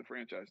because they have the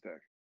franchise tag.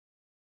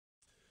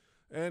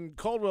 And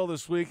Caldwell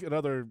this week,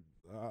 another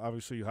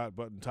obviously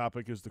hot-button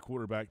topic is the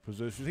quarterback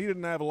position. He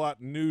didn't have a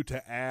lot new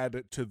to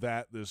add to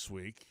that this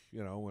week,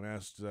 when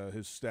asked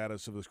his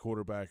status of this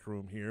quarterback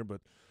room here.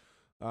 But,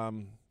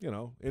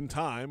 in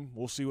time,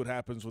 we'll see what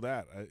happens with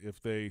that.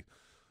 Do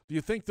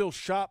you think they'll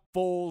shop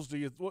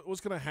Foles?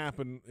 What's going to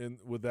happen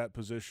with that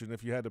position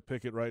if you had to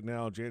pick it right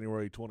now,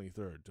 January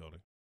 23rd, Tony?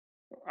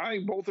 I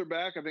think both are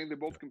back. I think they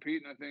both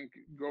compete, and I think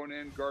going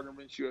in, Gardner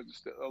Minshew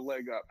has a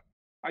leg up.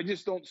 I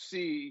just don't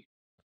see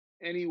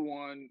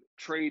anyone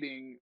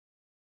trading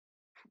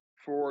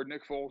for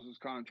Nick Foles'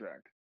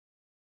 contract.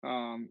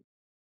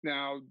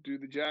 Now, do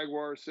the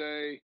Jaguars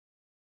say,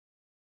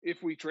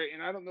 if we trade,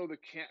 and I don't know the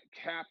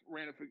cap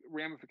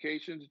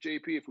ramifications,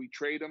 JP, if we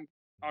trade him,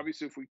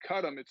 obviously if we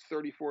cut him, it's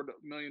 $34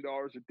 million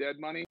of dead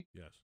money.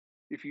 Yes.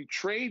 If you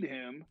trade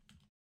him,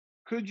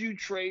 could you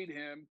trade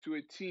him to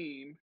a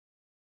team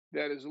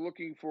that is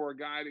looking for a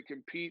guy to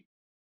compete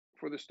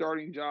for the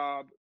starting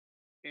job,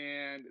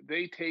 and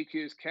they take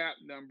his cap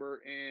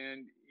number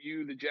and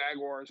you, the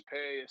Jaguars,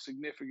 pay a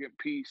significant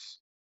piece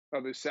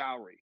of his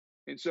salary?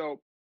 And so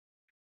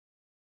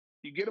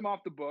you get him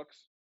off the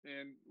books,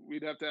 and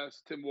we'd have to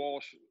ask Tim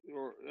Walsh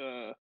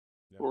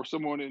or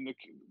someone in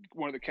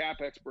one of the cap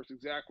experts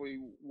exactly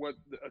what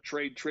a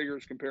trade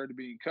triggers compared to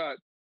being cut.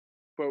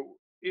 But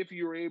if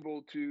you're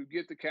able to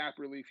get the cap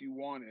relief you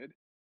wanted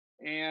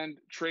and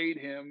trade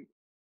him,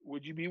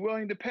 would you be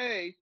willing to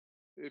pay,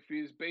 if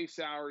his base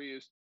salary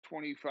is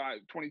 $22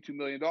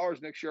 million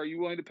next year, are you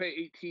willing to pay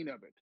 18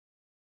 of it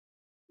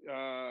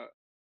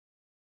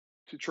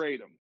to trade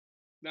him?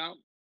 Now,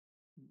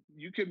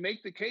 you could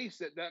make the case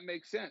that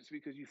makes sense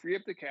because you free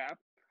up the cap.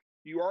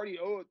 You already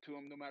owe it to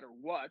him no matter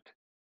what.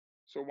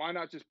 So why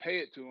not just pay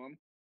it to him,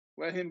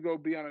 let him go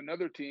be on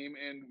another team,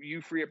 and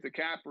you free up the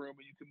cap room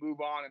and you can move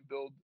on and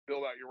build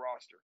out your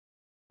roster.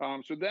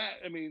 So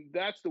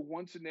that's the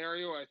one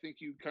scenario I think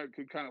you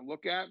could kind of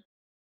look at.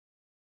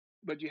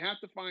 But you have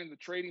to find the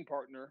trading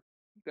partner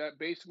that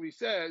basically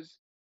says,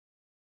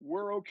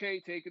 we're okay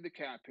taking the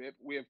cap hit.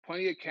 We have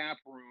plenty of cap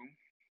room,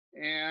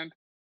 and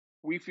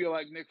we feel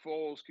like Nick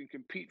Foles can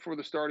compete for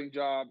the starting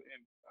job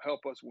and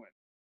help us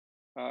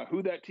win.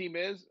 Who that team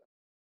is,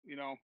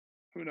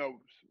 who knows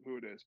who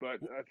it is. But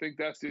I think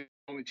that's the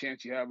only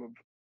chance you have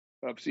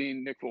of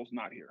seeing Nick Foles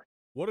not here.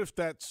 What if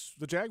that's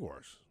the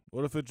Jaguars?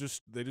 What if they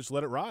just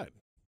let it ride?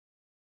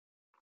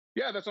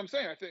 Yeah, that's what I'm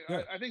saying.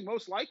 I think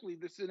most likely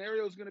the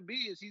scenario is going to be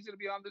he's going to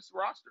be on this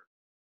roster.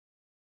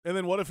 And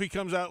then what if he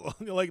comes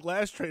out like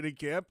last training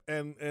camp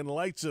and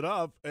lights it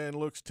up and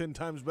looks 10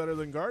 times better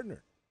than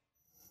Gardner?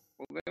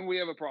 Well, then we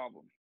have a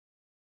problem.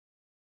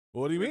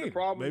 What do you mean? The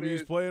problem Maybe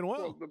he's playing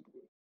well.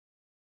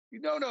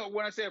 No.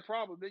 When I say a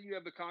problem, then you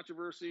have the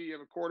controversy. You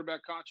have a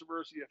quarterback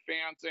controversy. You have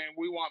fans saying,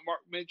 we want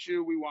Mark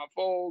Minshew, we want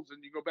Foles,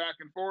 and you go back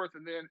and forth.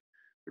 And then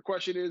the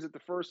question is, at the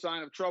first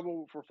sign of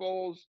trouble for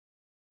Foles,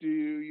 do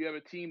you have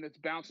a team that's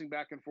bouncing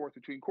back and forth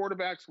between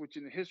quarterbacks, which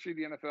in the history of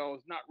the NFL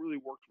has not really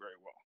worked very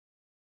well.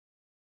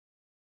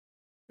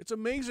 It's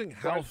amazing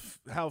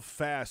how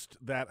fast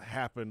that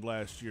happened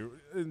last year.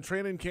 In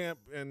training camp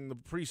and the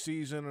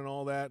preseason and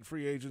all that,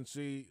 free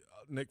agency,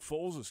 Nick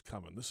Foles is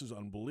coming. This is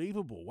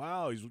unbelievable.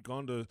 Wow, he's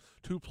gone to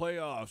 2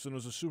 playoffs and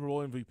was a Super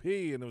Bowl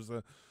MVP, and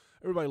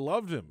everybody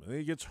loved him. And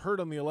he gets hurt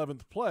on the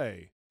 11th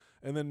play.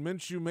 And then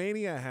Minshew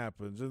Mania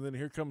happens, and then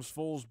here comes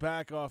Foles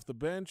back off the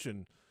bench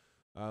and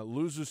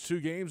loses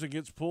 2 games and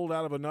gets pulled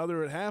out of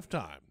another at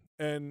halftime.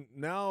 And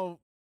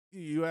now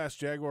you ask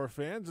Jaguar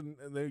fans, and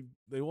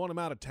they want him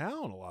out of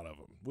town, a lot of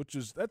them, which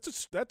is that's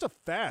a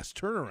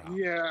fast turnaround.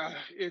 Yeah,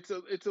 it's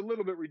a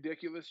little bit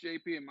ridiculous,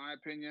 JP, in my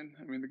opinion.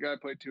 I mean, the guy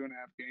played 2.5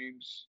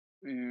 games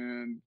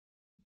and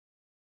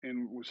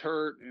was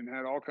hurt and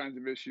had all kinds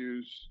of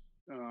issues.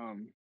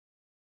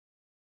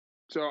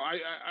 So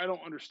I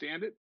don't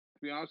understand it, to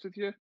be honest with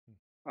you.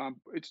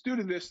 It's due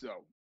to this,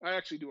 though. I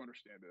actually do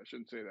understand it. I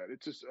shouldn't say that.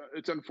 It's just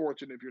it's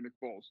unfortunate if you're Nick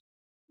Foles.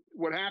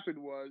 What happened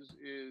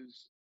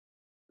is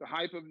the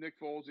hype of Nick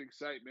Foles, the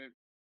excitement.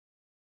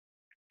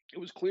 It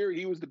was clear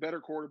he was the better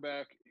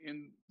quarterback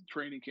in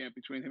training camp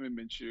between him and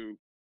Minshew.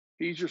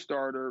 He's your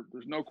starter.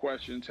 There's no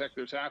questions. Heck,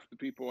 there's half the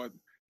people,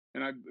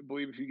 and I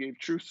believe if you gave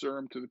truth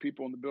serum to the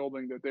people in the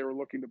building, that they were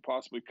looking to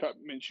possibly cut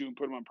Minshew and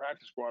put him on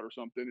practice squad or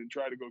something and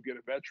try to go get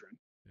a veteran.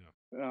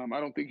 Yeah. I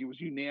don't think it was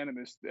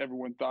unanimous.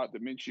 Everyone thought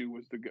that Minshew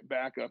was the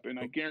backup, and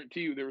I guarantee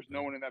you there was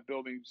no one in that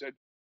building who said,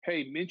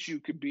 hey,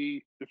 Minshew could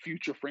be the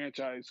future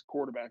franchise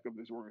quarterback of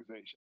this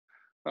organization.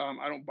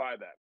 I don't buy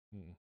that.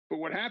 But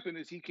what happened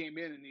is he came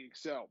in and he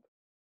excelled.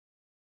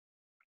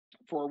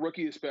 For a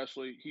rookie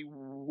especially, he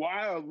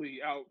wildly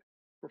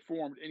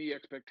outperformed any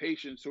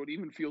expectations, so it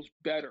even feels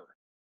better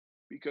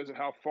because of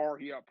how far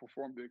he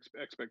outperformed the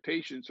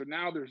expectations. So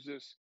now there's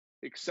this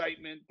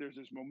excitement, there's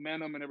this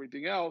momentum and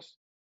everything else.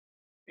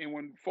 And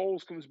when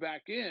Foles comes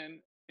back in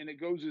and it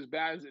goes as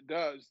bad as it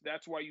does,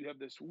 that's why you have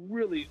this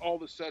really all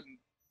of a sudden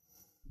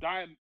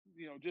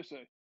just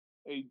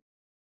a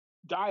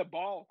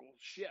diabolical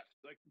shift,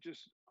 like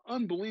just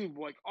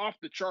unbelievable, like off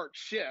the chart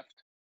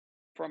shift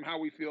from how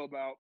we feel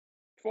about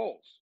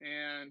Foles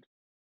and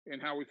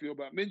how we feel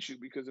about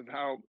Minshew because of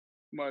how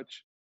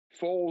much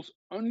Foles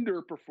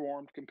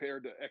underperformed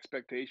compared to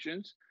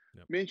expectations.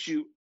 Yep.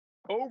 Minshew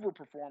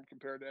overperformed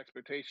compared to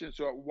expectations.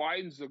 So it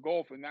widens the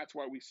gulf, and that's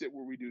why we sit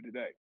where we do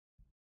today.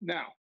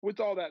 Now, with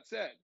all that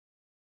said,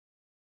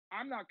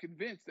 I'm not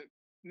convinced that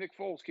Nick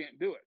Foles can't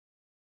do it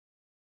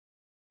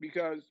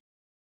because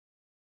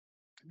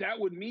that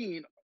would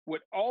mean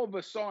what all of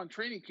us saw in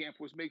training camp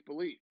was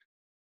make-believe.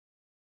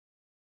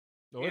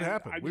 No, it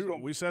happened.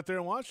 We sat there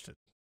and watched it.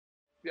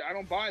 Yeah, I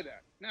don't buy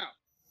that. Now,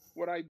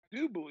 what I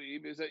do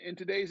believe is that in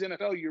today's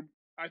NFL,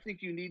 I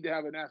think you need to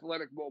have an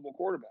athletic, mobile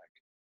quarterback.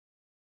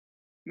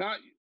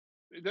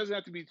 It doesn't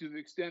have to be to the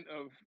extent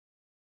of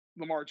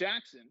Lamar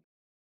Jackson,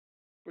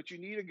 but you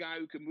need a guy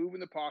who can move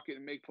in the pocket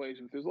and make plays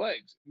with his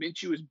legs.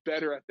 Minshew is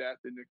better at that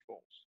than Nick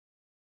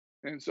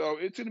Foles. And so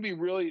it's going to be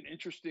really an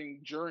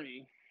interesting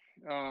journey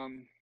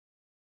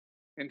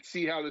and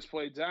see how this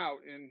plays out.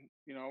 And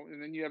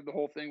then you have the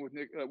whole thing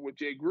with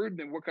Jay Gruden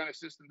and what kind of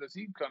system does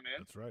he come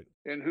in? That's right.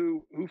 And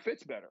who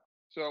fits better.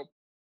 So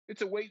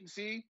it's a wait and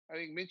see. I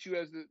think Minshew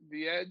has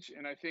the edge.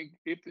 And I think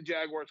if the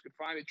Jaguars could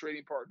find a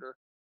trading partner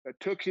that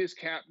took his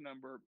cap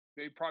number,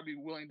 they'd probably be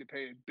willing to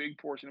pay a big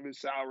portion of his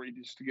salary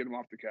just to get him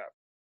off the cap.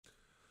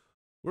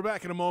 We're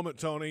back in a moment,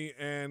 Tony,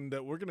 and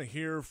we're going to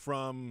hear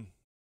from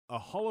a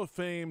Hall of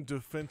Fame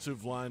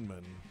defensive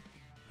lineman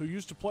who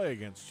used to play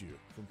against you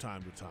from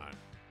time to time.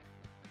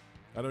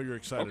 I know you're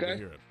excited to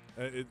hear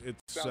it.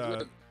 It's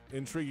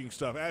intriguing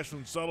stuff.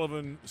 Ashland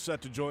Sullivan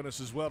set to join us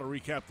as well to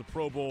recap the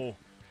Pro Bowl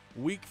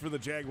week for the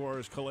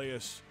Jaguars. Calais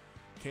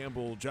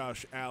Campbell,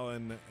 Josh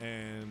Allen,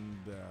 and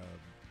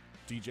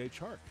DJ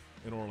Chark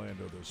in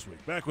Orlando this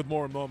week. Back with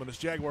more in a moment. It's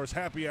Jaguars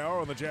Happy Hour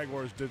on the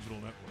Jaguars Digital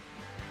Network.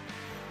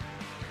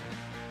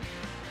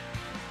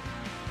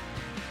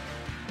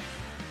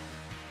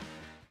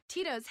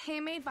 Tito's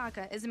Handmade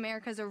Vodka is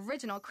America's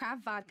original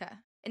craft vodka.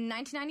 In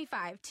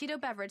 1995, Tito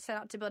Beverage set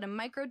out to build a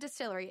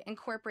micro-distillery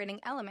incorporating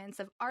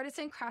elements of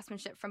artisan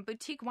craftsmanship from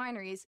boutique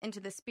wineries into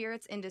the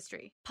spirits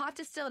industry. Pot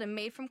distilled and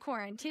made from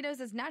corn, Tito's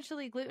is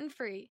naturally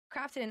gluten-free,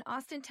 crafted in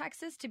Austin,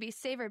 Texas to be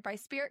savored by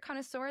spirit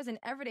connoisseurs and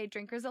everyday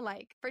drinkers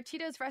alike. For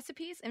Tito's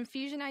recipes,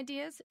 infusion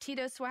ideas,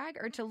 Tito's swag,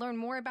 or to learn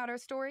more about our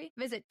story,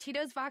 visit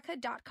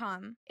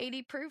Tito'sVodka.com.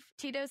 80 proof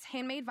Tito's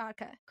Handmade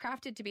Vodka,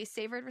 crafted to be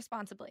savored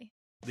responsibly.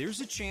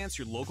 There's a chance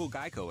your local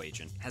Geico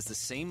agent has the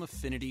same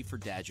affinity for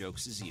dad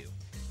jokes as you.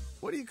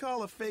 What do you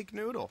call a fake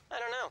noodle? I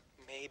don't know.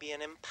 Maybe maybe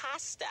an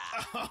impasta.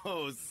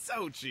 Oh,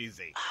 so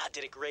cheesy.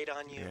 Did it grate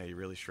on you? Yeah, you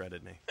really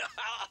shredded me.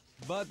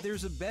 But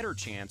there's a better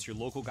chance your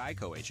local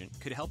Geico agent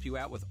could help you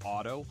out with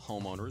auto,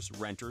 homeowners,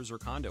 renters, or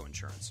condo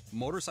insurance.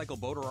 Motorcycle,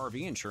 boat, or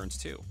RV insurance,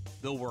 too.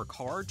 They'll work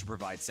hard to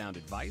provide sound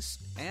advice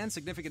and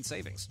significant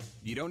savings.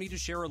 You don't need to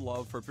share a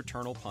love for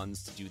paternal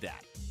puns to do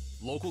that.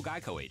 Local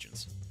Geico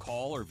agents.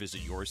 Call or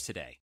visit yours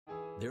today.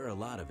 There are a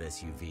lot of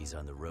SUVs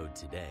on the road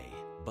today,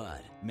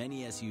 but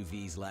many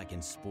SUVs lack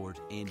in sport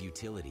and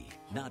utility,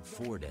 not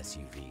Ford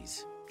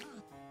SUVs.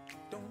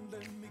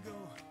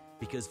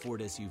 Because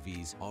Ford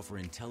SUVs offer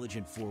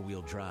intelligent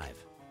four-wheel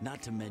drive,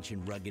 not to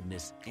mention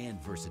ruggedness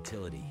and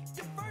versatility.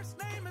 Your first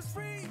name is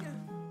free.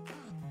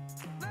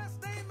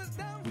 Last name is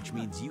down. Which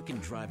means you can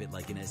drive it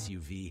like an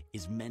SUV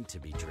is meant to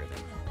be driven.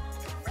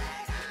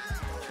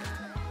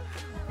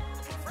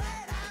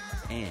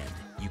 And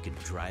you can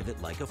drive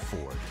it like a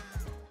Ford.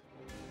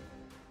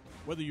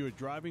 Whether you're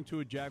driving to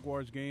a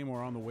Jaguars game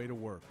or on the way to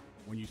work,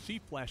 when you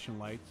see flashing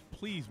lights,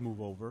 please move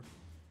over.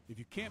 If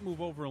you can't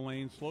move over a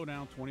lane, slow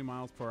down 20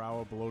 miles per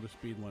hour below the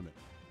speed limit.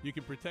 You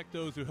can protect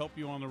those who help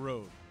you on the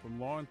road, from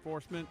law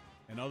enforcement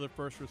and other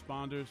first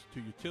responders to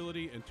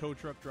utility and tow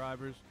truck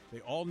drivers. They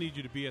all need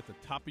you to be at the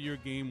top of your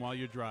game while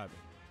you're driving.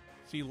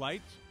 See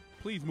lights?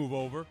 Please move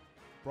over.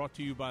 Brought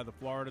to you by the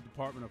Florida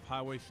Department of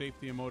Highway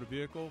Safety and Motor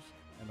Vehicles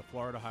and the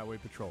Florida Highway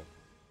Patrol.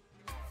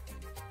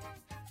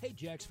 Hey,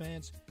 Jags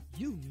fans,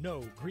 you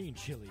know green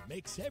chili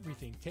makes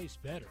everything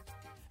taste better.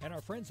 And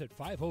our friends at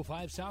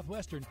 505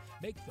 Southwestern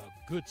make the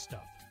good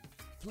stuff.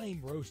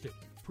 Flame roasted,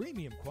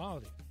 premium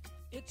quality.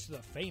 It's the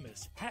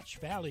famous Hatch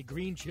Valley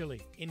green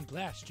chili in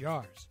glass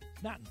jars,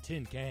 not in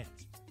tin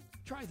cans.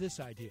 Try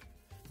this idea.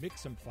 Mix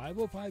some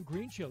 505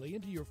 green chili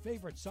into your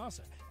favorite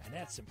salsa and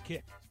add some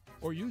kick.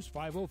 Or use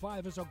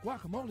 505 as a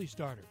guacamole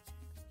starter.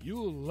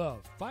 You'll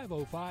love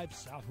 505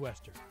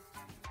 Southwestern.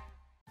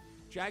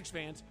 Jags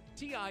fans,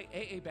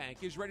 TIAA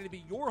Bank is ready to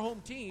be your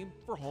home team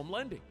for home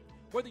lending.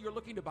 Whether you're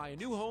looking to buy a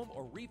new home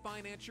or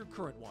refinance your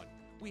current one,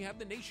 we have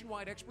the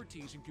nationwide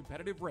expertise and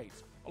competitive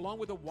rates, along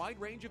with a wide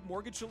range of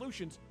mortgage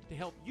solutions to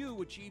help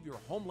you achieve your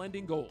home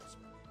lending goals.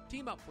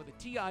 Team up with a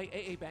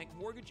TIAA Bank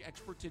mortgage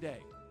expert today.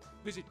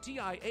 Visit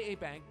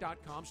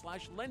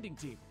TIAABank.com/lending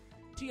team.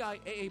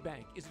 TIAA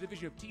Bank is a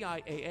division of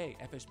TIAA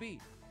FSB,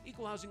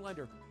 Equal Housing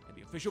Lender, and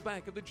the official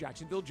bank of the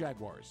Jacksonville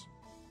Jaguars.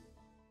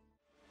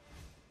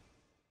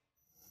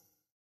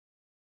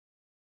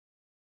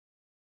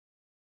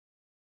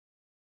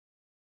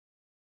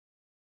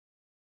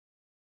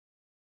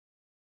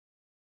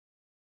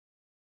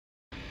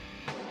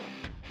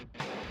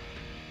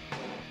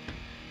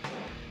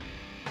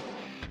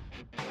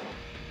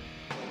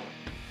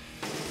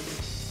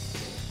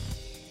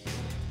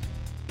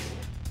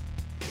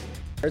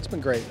 It's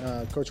been great.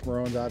 Coach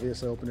Marone's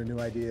obviously open to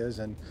new ideas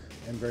and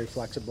very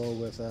flexible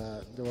with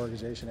the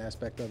organization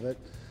aspect of it.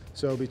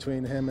 So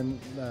between him and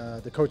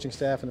the coaching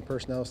staff and the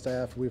personnel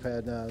staff, we've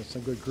had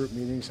some good group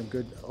meetings, some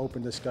good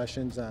open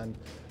discussions on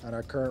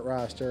our current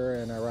roster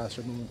and our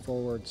roster moving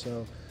forward.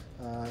 So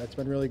it's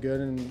been really good,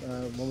 and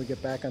when we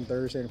get back on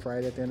Thursday and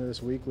Friday at the end of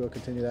this week, we'll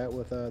continue that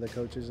with the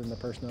coaches and the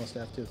personnel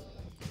staff too.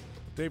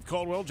 Dave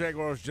Caldwell,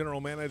 Jaguars general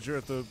manager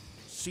at the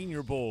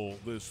Senior Bowl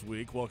this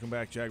week. Welcome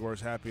back,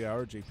 Jaguars Happy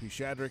Hour. JP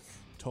Shadrick,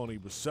 Tony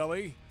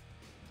Baselli.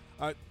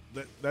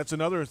 That's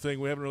another thing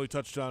we haven't really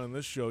touched on in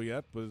this show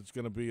yet, but it's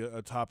going to be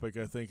a topic,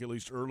 I think, at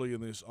least early in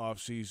this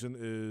offseason,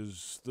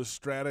 is the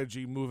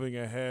strategy moving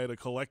ahead, a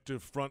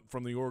collective front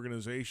from the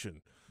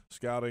organization,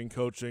 scouting,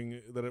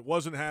 coaching, that it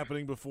wasn't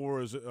happening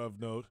before is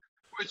of note.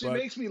 Which it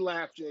makes me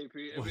laugh,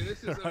 JP. I mean,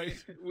 this is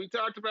right? We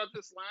talked about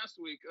this last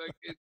week.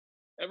 Like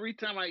every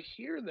time I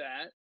hear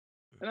that,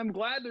 and I'm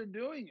glad they're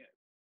doing it.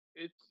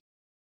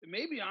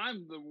 Maybe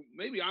I'm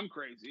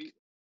crazy,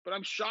 but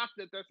I'm shocked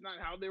that that's not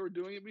how they were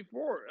doing it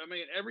before. I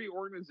mean, every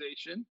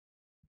organization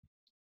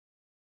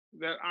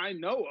that I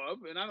know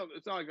of, and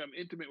it's not like I'm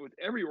intimate with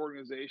every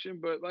organization,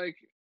 but like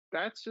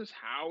that's just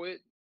how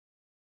it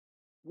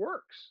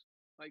works.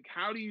 Like,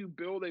 how do you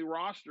build a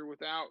roster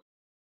without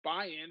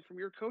buy-in from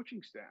your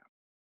coaching staff?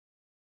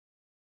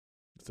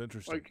 It's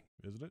interesting,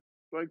 isn't it?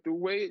 Like the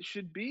way it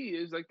should be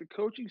is like the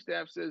coaching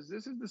staff says,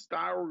 this is the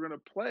style we're going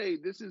to play.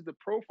 This is the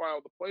profile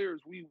of the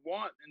players we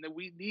want and that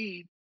we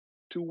need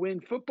to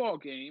win football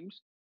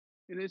games.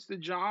 And it's the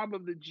job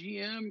of the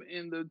GM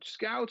and the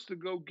scouts to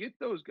go get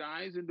those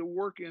guys and to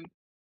work in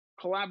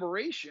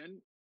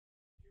collaboration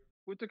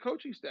with the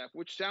coaching staff,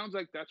 which sounds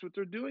like that's what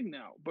they're doing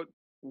now. But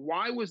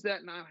why was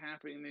that not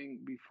happening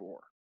before?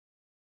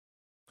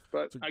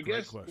 But I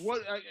guess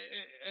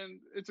and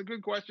it's a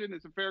good question.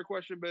 It's a fair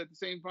question, but at the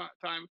same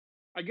time,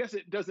 I guess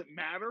it doesn't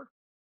matter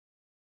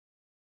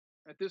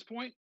at this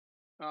point.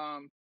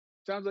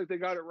 Sounds like they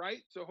got it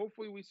right. So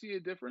hopefully we see a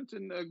difference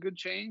and a good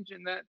change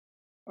in that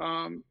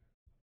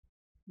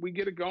we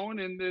get it going,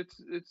 and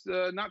it's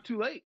not too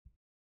late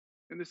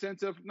in the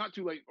sense of not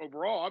too late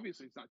overall.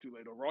 Obviously, it's not too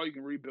late overall. You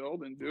can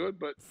rebuild and do it.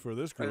 But for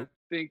this group,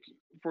 I think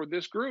for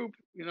this group,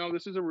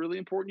 this is a really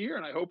important year,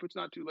 and I hope it's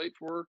not too late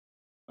for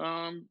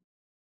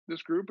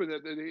this group and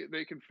that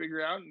they can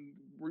figure out and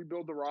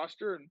rebuild the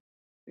roster and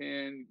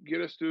and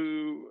get us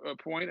to a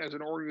point as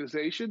an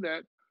organization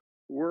that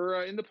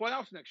we're in the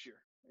playoffs next year.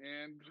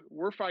 And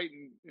we're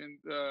fighting, and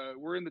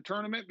we're in the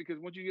tournament, because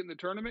once you get in the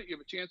tournament, you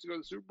have a chance to go to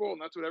the Super Bowl,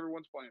 and that's what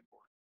everyone's playing for.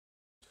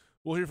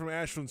 We'll hear from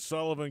Ashlyn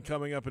Sullivan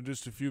coming up in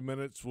just a few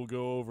minutes. We'll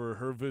go over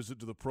her visit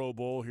to the Pro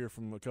Bowl, hear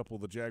from a couple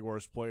of the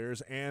Jaguars players,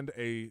 and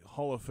a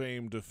Hall of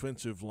Fame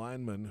defensive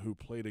lineman who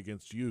played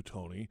against you,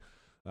 Tony.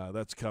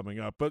 That's coming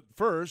up. But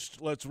first,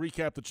 let's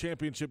recap the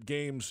championship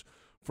games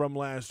from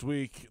last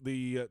week.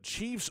 The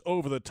Chiefs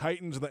over the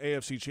Titans in the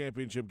AFC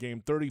Championship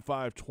game,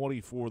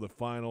 35-24 the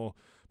final.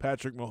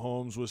 Patrick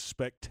Mahomes was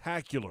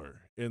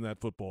spectacular in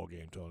that football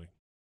game, Tony.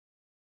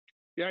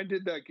 Yeah, I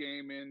did that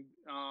game, and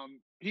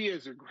he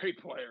is a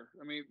great player.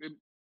 I mean,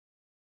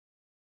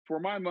 for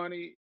my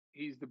money,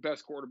 he's the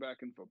best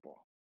quarterback in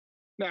football.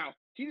 Now,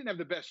 he didn't have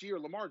the best year.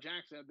 Lamar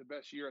Jackson had the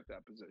best year at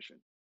that position,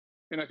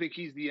 and I think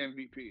he's the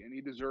MVP, and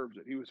he deserves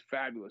it. He was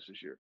fabulous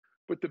this year.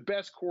 But the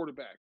best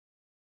quarterback,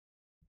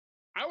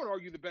 I would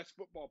argue the best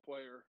football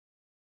player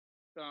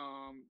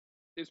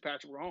is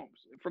Patrick Mahomes.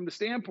 From the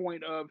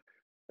standpoint of,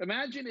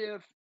 imagine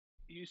if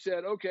you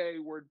said, okay,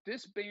 we're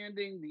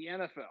disbanding the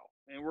NFL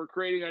and we're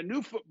creating a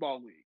new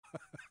football league.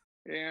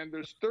 And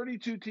there's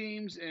 32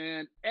 teams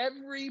and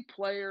every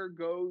player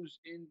goes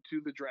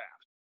into the draft.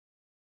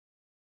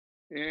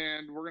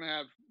 And we're going to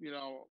have,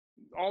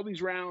 all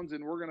these rounds,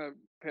 and we're going to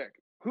pick.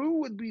 Who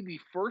would be the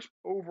first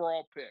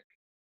overall pick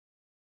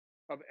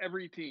of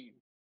every team?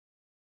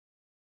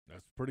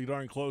 That's pretty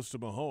darn close to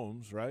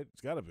Mahomes, right?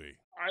 It's got to be.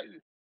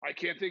 I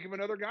can't think of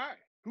another guy.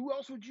 Who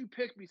else would you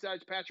pick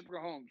besides Patrick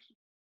Mahomes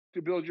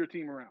to build your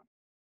team around?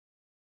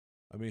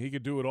 I mean, he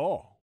could do it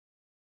all.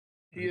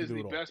 He is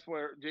the best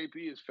player.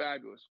 JP is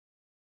fabulous.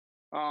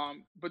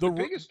 But the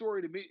biggest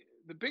story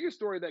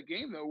of that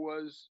game, though,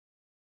 was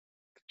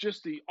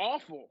just the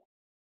awful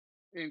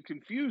and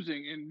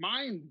confusing and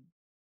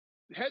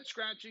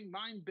head-scratching,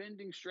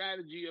 mind-bending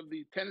strategy of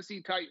the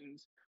Tennessee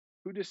Titans,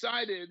 who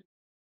decided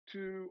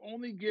to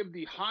only give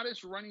the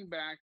hottest running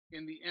back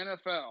in the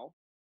NFL,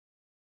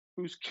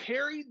 who's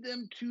carried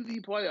them to the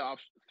playoffs,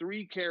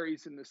 3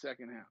 carries in the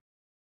second half.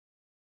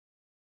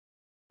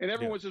 And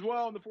everyone says,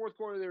 well, in the fourth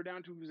quarter, they were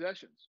down 2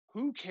 possessions.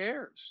 Who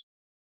cares?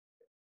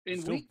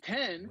 In week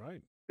 10,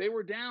 they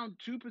were down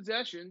 2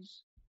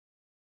 possessions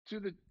to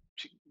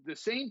the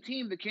same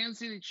team, the Kansas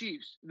City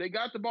Chiefs. They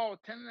got the ball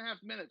with 10 and a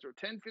half minutes or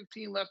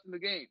 10-15 left in the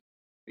game.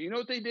 And you know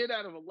what they did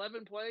out of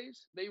 11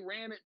 plays? They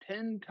ran it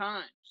 10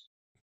 times.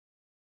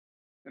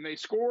 And they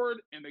scored,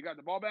 and they got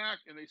the ball back,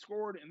 and they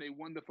scored, and they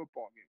won the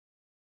football game.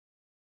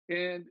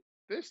 And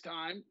this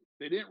time,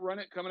 they didn't run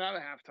it coming out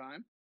of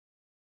halftime.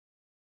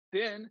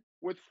 Then,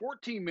 with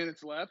 14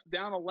 minutes left,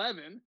 down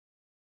 11,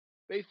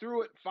 they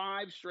threw it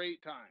 5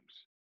 straight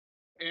times.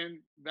 And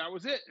that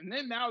was it. And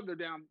then now they're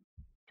down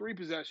 3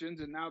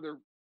 possessions, and now they're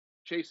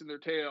chasing their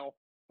tail,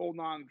 holding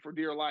on for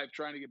dear life,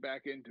 trying to get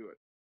back into it.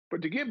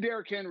 But to give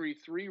Derrick Henry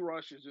 3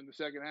 rushes in the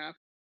second half,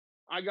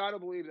 I got to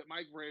believe that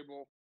Mike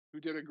Vrabel, who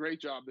did a great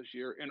job this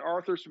year, and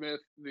Arthur Smith,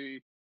 the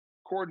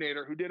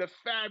coordinator, who did a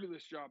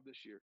fabulous job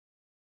this year,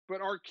 but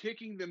are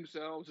kicking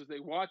themselves as they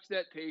watch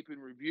that tape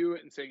and review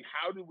it and saying,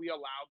 how did we allow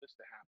this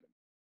to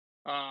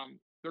happen?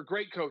 They're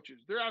great coaches.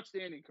 They're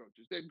outstanding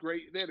coaches. They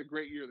had a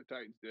great year, the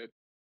Titans did.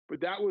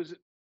 But that was,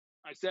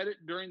 I said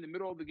it during the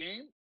middle of the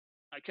game.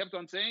 I kept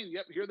on saying,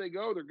 yep, here they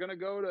go. They're going to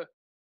go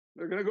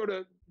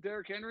to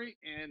Derrick Henry,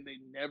 and they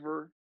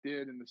never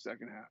did in the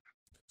second half.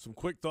 Some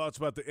quick thoughts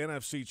about the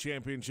NFC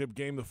Championship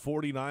game. The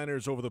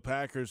 49ers over the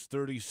Packers,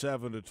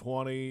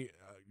 37-20.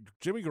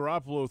 Jimmy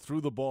Garoppolo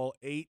threw the ball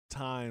 8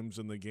 times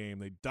in the game.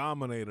 They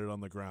dominated on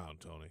the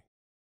ground, Tony.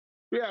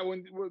 Yeah,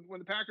 when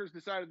the Packers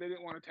decided they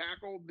didn't want to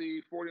tackle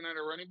the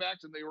 49er running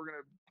backs and they were going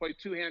to play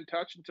 2-hand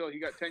touch until he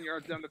got 10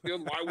 yards down the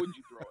field, why wouldn't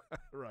you throw it?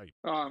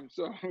 Right.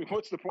 So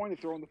what's the point of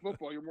throwing the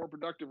football? You're more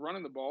productive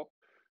running the ball,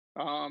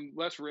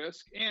 less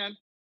risk. And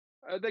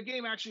the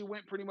game actually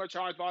went pretty much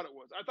how I thought it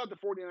was. I thought the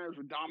 49ers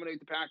would dominate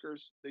the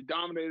Packers. They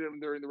dominated them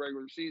during the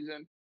regular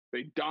season.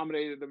 They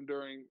dominated them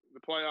during the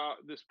playoff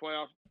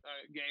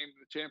game,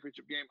 the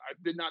championship game. I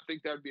did not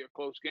think that would be a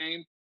close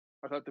game.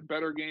 I thought the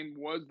better game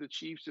was the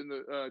Chiefs and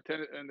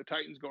the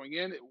Titans going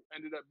in. It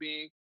ended up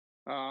being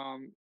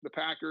the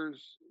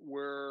Packers,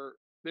 where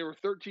they were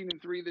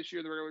 13-3 this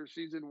year, the regular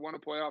season, won a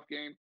playoff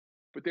game,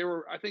 but they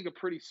were, I think, a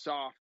pretty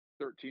soft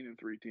 13-3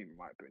 team in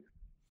my opinion.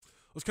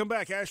 Let's come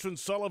back. Ashlyn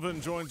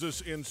Sullivan joins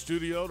us in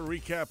studio to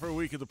recap her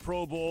week at the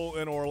Pro Bowl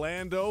in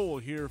Orlando. We'll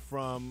hear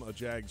from a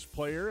Jags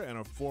player and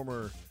a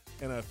former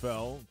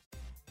NFL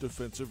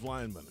defensive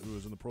lineman who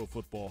is in the Pro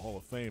Football Hall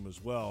of Fame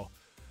as well.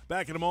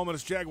 Back in a moment,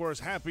 it's Jaguars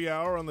Happy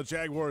Hour on the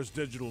Jaguars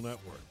Digital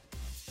Network.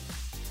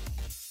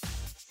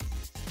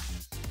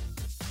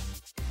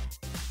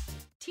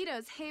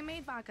 Tito's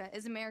Handmade Vodka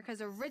is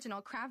America's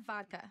original craft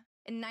vodka.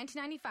 In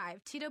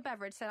 1995, Tito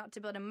Beverage set out to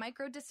build a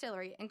micro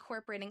distillery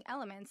incorporating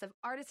elements of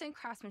artisan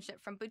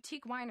craftsmanship from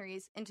boutique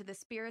wineries into the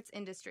spirits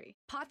industry.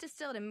 Pot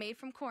distilled and made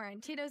from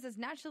corn, Tito's is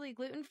naturally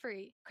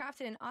gluten-free,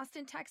 crafted in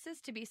Austin, Texas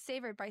to be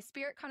savored by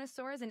spirit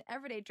connoisseurs and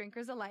everyday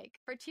drinkers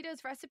alike. For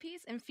Tito's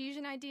recipes,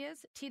 infusion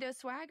ideas, Tito's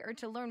swag, or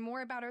to learn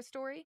more about our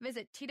story,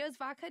 visit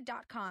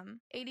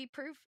Tito'sVodka.com. 80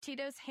 proof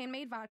Tito's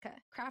handmade vodka,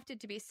 crafted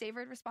to be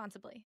savored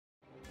responsibly.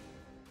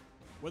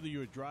 Whether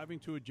you're driving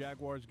to a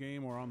Jaguars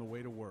game or on the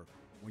way to work,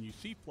 when you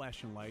see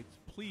flashing lights,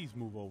 please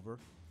move over.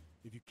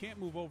 If you can't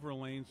move over a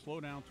lane,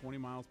 slow down 20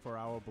 miles per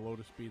hour below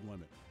the speed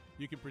limit.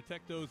 You can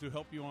protect those who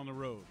help you on the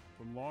road,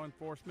 from law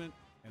enforcement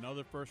and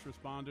other first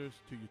responders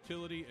to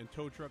utility and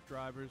tow truck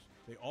drivers.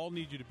 They all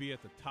need you to be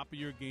at the top of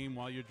your game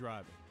while you're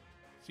driving.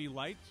 See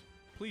lights?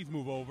 Please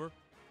move over.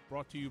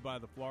 Brought to you by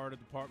the Florida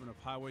Department of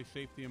Highway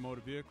Safety and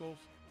Motor Vehicles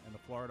and the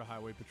Florida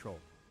Highway Patrol.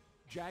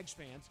 Jags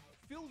fans,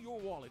 fill your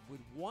wallet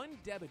with one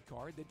debit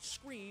card that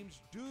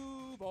screams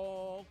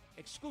Duval,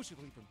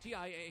 exclusively from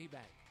TIAA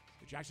Bank.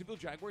 The Jacksonville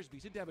Jaguars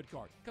Visa debit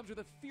card comes with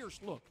a fierce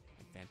look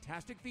and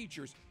fantastic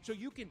features so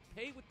you can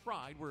pay with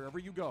pride wherever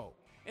you go.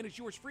 And it's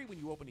yours free when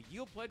you open a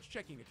Yield Pledge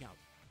checking account.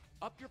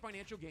 Up your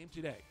financial game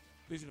today.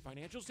 Visit a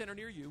financial center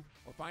near you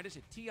or find us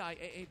at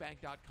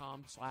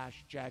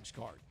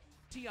TIAABank.com/JagsCard.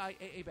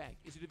 TIAA Bank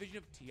is a division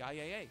of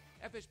TIAA,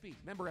 FSB,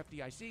 member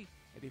FDIC,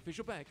 and the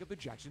official bank of the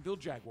Jacksonville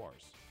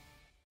Jaguars.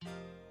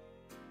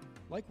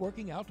 Like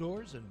working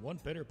outdoors and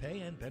want better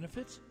pay and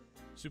benefits?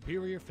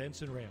 Superior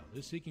Fence and Rail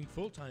is seeking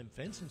full-time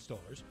fence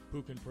installers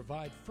who can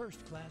provide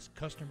first-class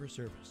customer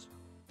service.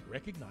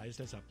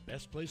 Recognized as a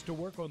best place to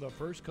work on the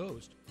First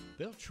Coast,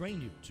 they'll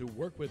train you to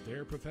work with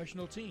their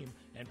professional team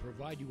and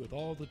provide you with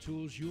all the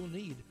tools you'll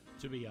need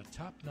to be a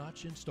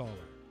top-notch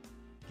installer.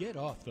 Get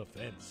off the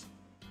fence.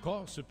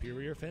 Call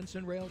Superior Fence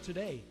and Rail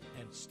today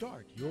and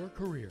start your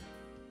career.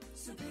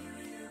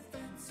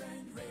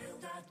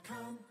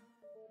 SuperiorFenceandRail.com.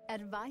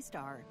 At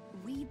ViStar,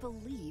 we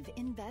believe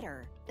in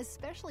better,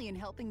 especially in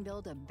helping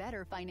build a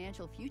better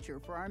financial future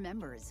for our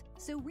members.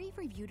 So we've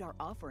reviewed our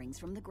offerings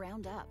from the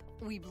ground up.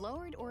 We've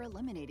lowered or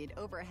eliminated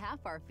over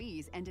half our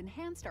fees and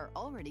enhanced our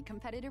already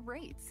competitive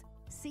rates,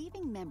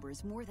 saving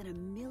members more than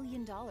 $1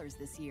 million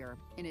this year,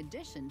 in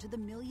addition to the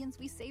millions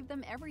we save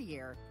them every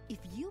year. If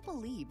you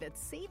believe that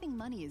saving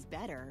money is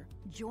better,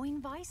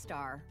 join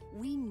ViStar.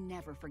 We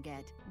never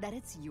forget that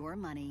it's your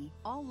money.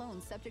 All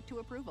loans subject to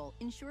approval,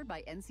 insured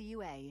by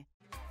NCUA.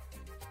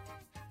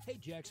 Hey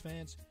Jags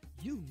fans,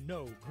 you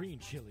know green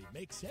chili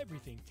makes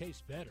everything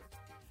taste better.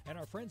 And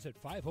our friends at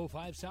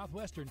 505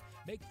 Southwestern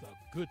make the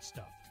good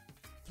stuff.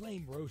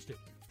 Flame roasted,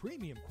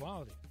 premium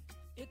quality.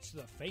 It's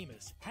the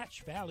famous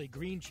Hatch Valley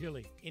green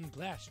chili in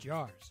glass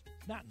jars,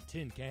 not in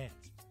tin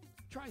cans.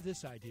 Try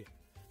this idea.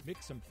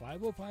 Mix some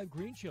 505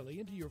 green chili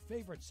into your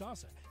favorite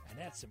salsa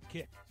and add some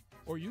kick.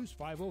 Or use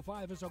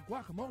 505 as a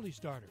guacamole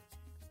starter.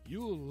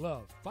 You'll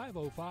love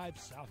 505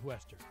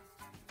 Southwestern.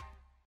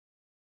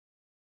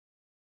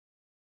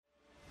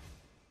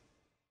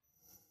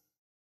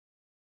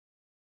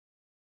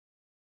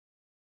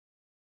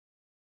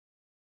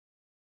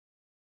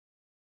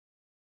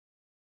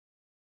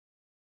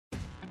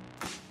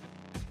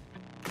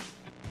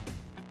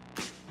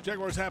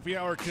 Jaguars Happy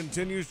Hour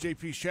continues.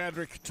 JP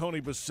Shadrick,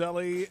 Tony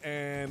Baselli,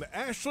 and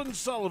Ashlyn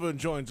Sullivan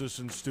joins us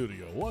in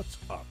studio. What's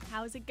up?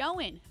 How's it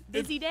going?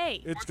 Busy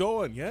day. It's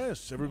going,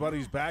 yes.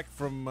 Everybody's back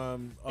from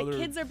other The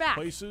kids are back.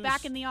 places.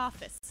 Back in the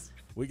office.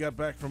 We got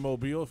back from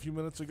Mobile a few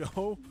minutes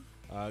ago.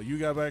 You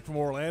got back from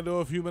Orlando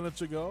a few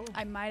minutes ago.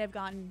 I might have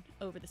gone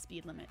over the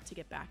speed limit to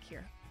get back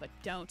here, but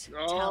don't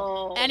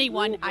tell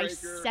anyone I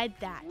said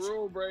that.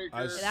 Rule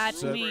breaker.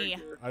 That's me.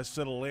 I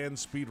set a land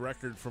speed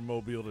record from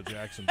Mobile to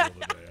Jacksonville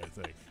today, I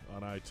think,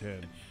 on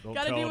I-10. Don't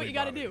Gotta tell do what you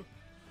gotta anybody.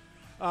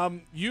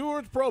 do. You were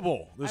at the Pro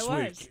Bowl this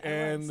I week,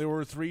 and there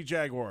were 3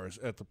 Jaguars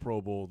at the Pro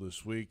Bowl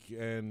this week,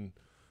 and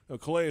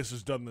Calais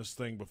has done this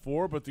thing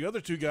before, but the other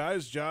 2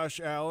 guys,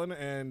 Josh Allen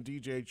and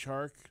DJ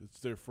Chark,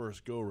 it's their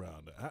first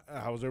go-round.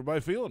 How's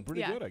everybody feeling?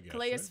 Pretty good, I guess.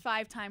 Calais,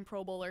 right? 5-time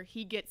Pro Bowler.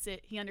 He gets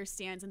it. He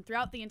understands. And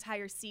throughout the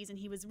entire season,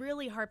 he was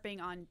really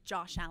harping on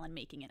Josh Allen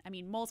making it. I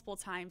mean, multiple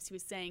times he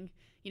was saying,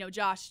 you know,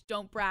 Josh,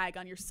 don't brag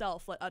on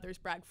yourself. Let others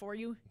brag for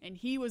you. And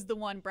he was the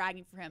one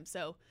bragging for him.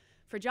 So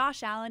for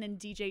Josh Allen and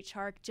DJ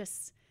Chark,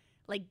 just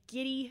like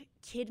giddy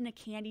kid in a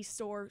candy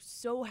store,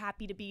 so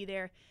happy to be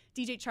there.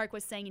 DJ Chark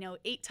was saying,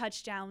 8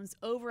 touchdowns,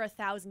 over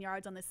 1,000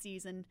 yards on the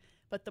season,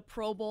 but the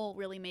Pro Bowl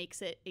really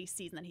makes it a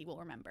season that he will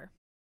remember.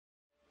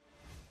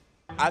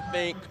 I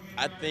think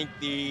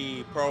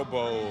the Pro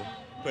Bowl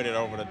put it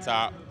over the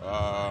top.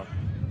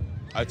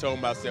 I told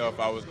myself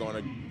I was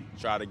going to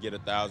try to get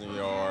 1,000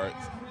 yards.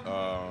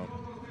 I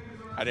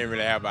didn't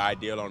really have an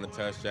ideal on the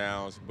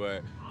touchdowns,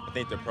 but I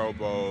think the Pro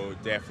Bowl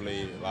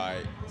definitely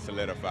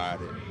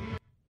solidified it.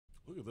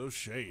 Look at those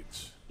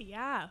shades.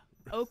 Yeah.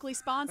 Oakley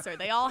sponsor.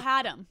 They all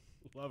had him.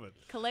 Love it.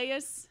 Calais,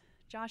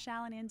 Josh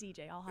Allen, and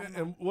DJ all had him.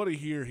 And what a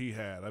year he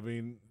had. I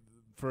mean,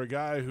 for a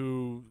guy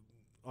who,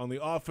 on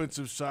the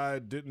offensive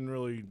side, didn't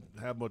really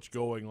have much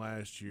going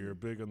last year,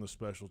 big on the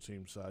special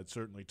team side,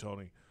 certainly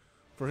Tony.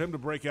 for him to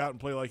break out and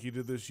play like he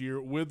did this year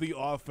with the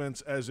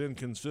offense as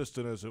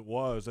inconsistent as it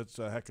was, that's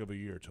a heck of a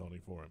year, Tony,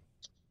 for him.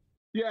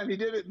 Yeah, and he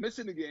did it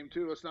missing the game,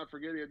 too. Let's not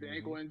forget he had the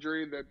ankle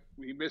injury that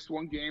he missed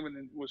one game and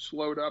then was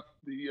slowed up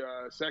the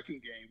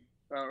second game.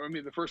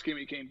 The first game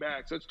he came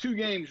back. So it's 2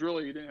 games,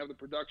 really. He didn't have the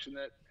production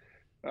that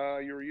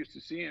you were used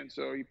to seeing.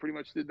 So he pretty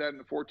much did that in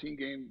the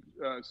 14-game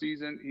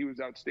season. He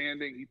was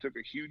outstanding. He took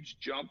a huge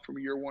jump from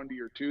year 1 to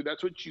year 2.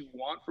 That's what you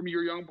want from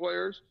your young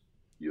players.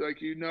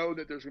 You know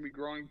that there's going to be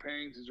growing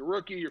pains as a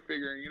rookie. You're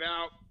figuring it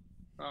out,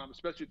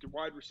 especially at the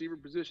wide receiver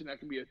position. That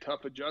can be a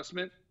tough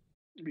adjustment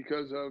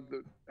because of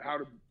how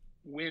to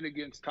win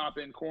against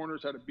top-end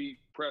corners, how to beat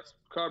press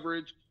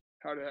coverage,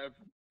 how to have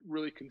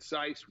really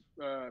concise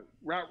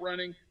route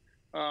running.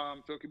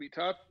 So it can be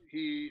tough.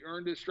 He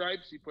earned his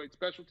stripes. He played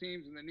special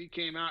teams, and then he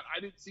came out. I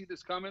didn't see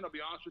this coming, I'll be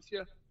honest with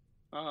you.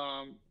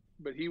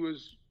 But he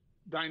was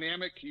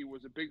dynamic. He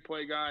was a big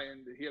play guy,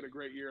 and he had a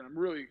great year. And I'm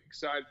really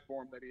excited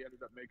for him that he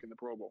ended up making the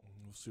Pro Bowl.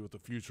 We'll see what the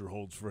future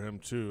holds for him,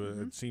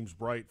 too. It seems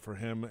bright for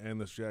him and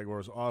this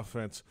Jaguars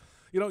offense.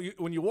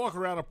 When you walk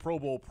around a Pro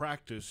Bowl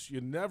practice, you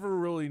never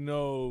really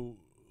know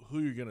who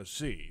you're going to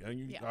see. And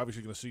you're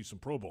obviously going to see some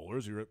Pro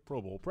Bowlers. You're at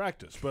Pro Bowl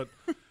practice. But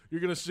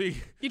you're going to see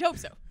 – You'd hope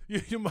so.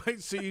 You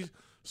might see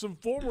some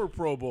former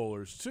Pro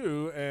Bowlers,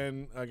 too,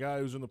 and a guy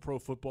who's in the Pro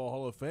Football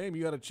Hall of Fame.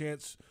 You had a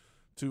chance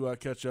to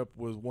catch up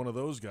with one of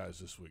those guys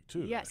this week,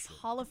 too. Yes, actually.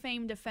 Hall of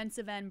Fame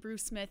defensive end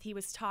Bruce Smith. He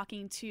was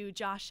talking to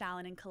Josh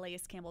Allen and Calais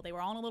Campbell. They were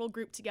all in a little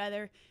group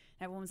together.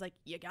 Everyone was like,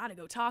 you got to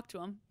go talk to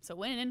him. So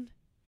went in,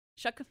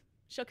 shook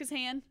his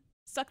hand,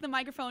 stuck the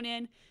microphone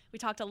in. We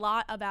talked a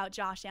lot about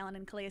Josh Allen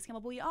and Calais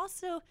Campbell, but we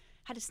also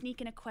had to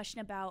sneak in a question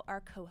about our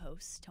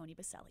co-host, Tony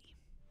Baselli.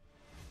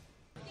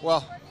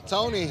 Well,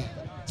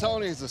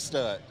 Tony's a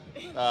stud.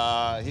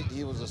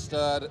 He was a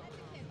stud.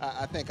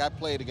 I think I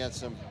played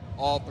against him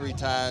all 3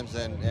 times,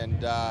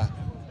 and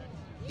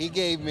he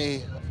gave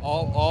me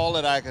all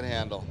that I could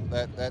handle.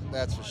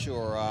 That's for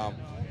sure.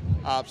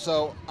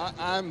 So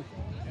I'm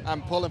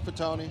pulling for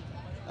Tony.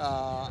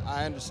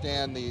 I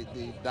understand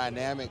the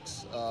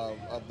dynamics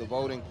of the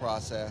voting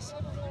process,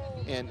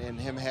 and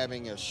him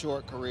having a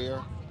short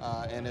career,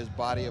 and his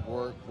body of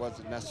work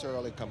wasn't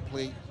necessarily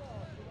complete.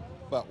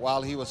 But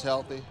while he was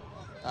healthy,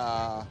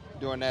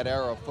 during that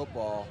era of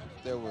football,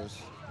 there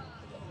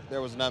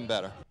was none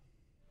better.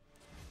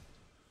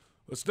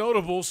 It's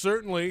notable,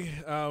 certainly,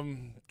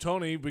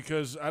 Tony,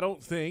 because I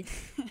don't think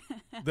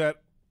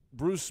that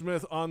Bruce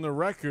Smith on the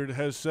record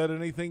has said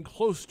anything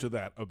close to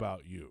that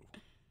about you.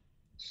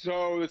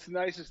 So it's the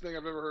nicest thing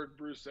I've ever heard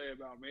Bruce say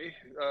about me,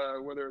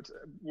 whether it's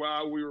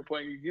while we were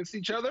playing against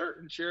each other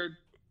and shared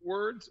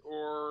words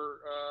or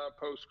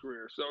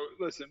post-career. So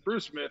listen,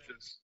 Bruce Smith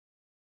is,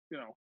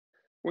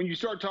 when you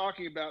start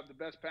talking about the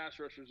best pass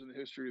rushers in the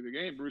history of the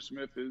game, Bruce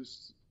Smith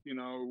is,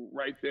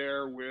 right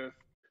there with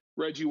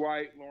Reggie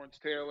White, Lawrence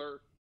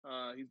Taylor.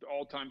 He's the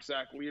all-time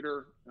sack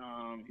leader.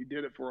 He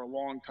did it for a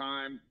long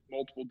time,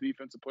 multiple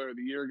Defensive Player of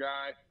the Year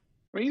guy.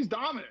 I mean, he's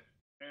dominant,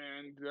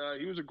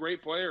 and he was a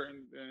great player.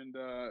 And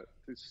to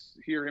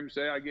hear him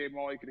say, I gave him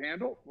all he could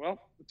handle, well,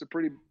 it's a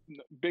pretty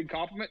big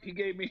compliment. He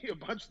gave me a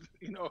bunch,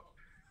 it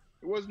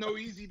was no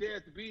easy day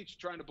at the beach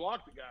trying to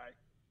block the guy.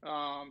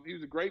 He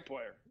was a great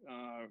player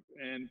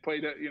and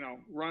played,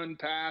 run,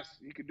 pass.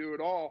 He could do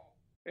it all.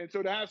 And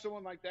so to have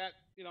someone like that,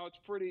 it's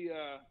pretty,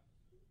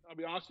 I'll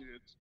be honest with you,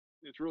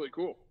 it's really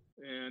cool.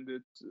 And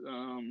it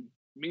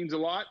means a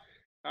lot.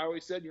 I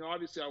always said,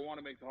 obviously I want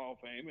to make the Hall of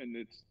Fame, and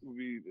it will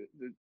be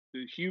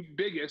the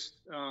biggest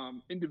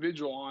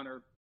individual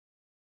honor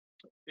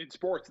in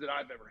sports that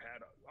I've ever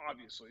had.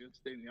 Obviously, it's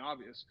stating the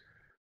obvious.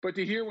 But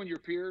to hear when your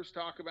peers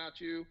talk about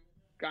you,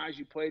 guys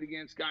you played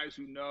against, guys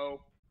who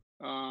know,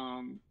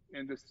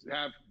 and to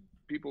have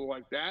people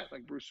like that,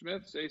 like Bruce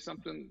Smith, say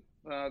something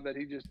that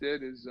he just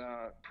did is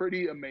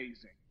pretty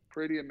amazing.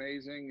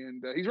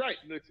 And he's right.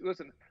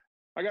 Listen,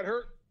 I got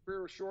hurt.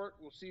 Career was short.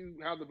 We'll see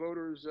how the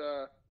voters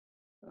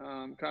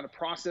kind of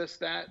process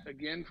that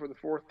again for the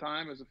 4th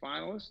time as a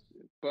finalist.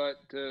 But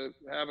to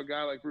have a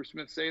guy like Bruce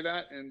Smith say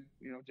that, and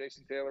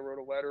Jason Taylor wrote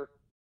a letter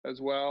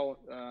as well,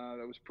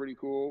 that was pretty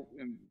cool.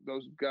 And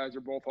those guys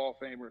are both Hall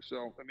of Famers,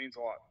 so it means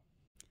a lot.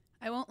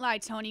 I won't lie,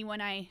 Tony, when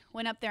I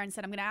went up there and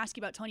said, I'm going to ask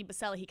you about Tony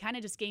Baselli, he kind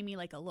of just gave me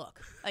like a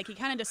look. Like he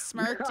kind of just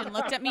smirked and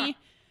looked at me.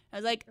 I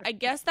was like, I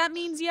guess that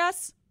means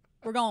yes.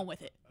 We're going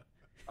with it.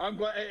 I'm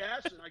glad. Hey,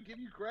 Ashton, I give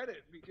you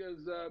credit because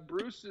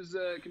Bruce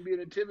can be an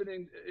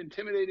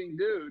intimidating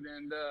dude.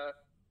 And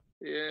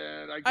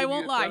I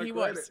won't lie, he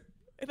was.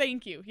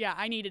 Thank you. Yeah,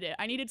 I needed it.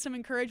 I needed some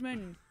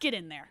encouragement and get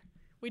in there.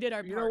 We did our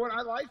part. You know what?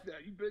 I like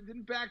that. You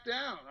didn't back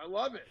down. I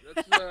love it.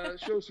 That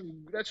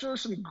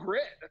shows some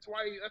grit. That's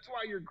why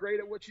you're great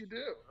at what you do.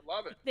 I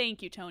love it.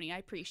 Thank you, Tony. I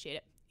appreciate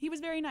it. He was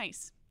very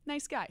nice.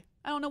 Nice guy.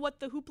 I don't know what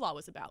the hoopla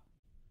was about.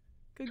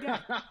 Good guy.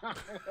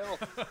 Well,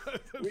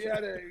 we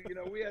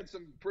had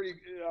some pretty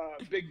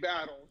big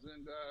battles,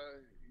 and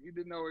he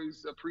didn't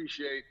always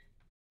appreciate,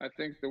 I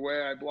think, the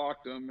way I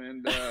blocked him,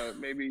 and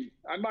maybe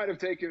I might have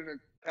taken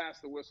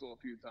passed the whistle a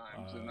few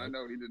times, and I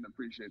know he didn't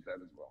appreciate that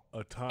as well.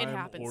 A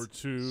time or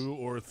two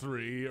or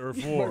three or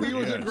four. But he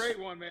was a great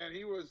one, man.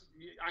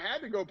 I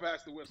had to go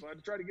past the whistle. I had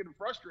to try to get him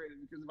frustrated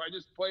because if I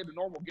just played a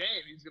normal game,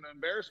 he's going to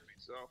embarrass me.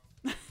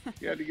 So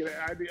I had to get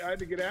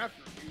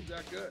after him. He was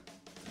that good.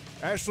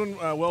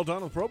 Ashlyn, well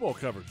done on Pro Bowl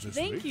coverage this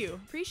week. Thank you.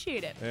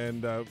 Appreciate it.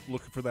 And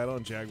looking for that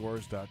on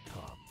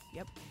Jaguars.com.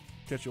 Yep.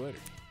 Catch you later.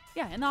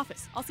 Yeah, in the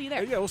office. I'll see you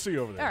there. Yeah, we'll see you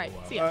over there. All right, in a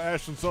while. see ya.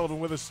 Ashlyn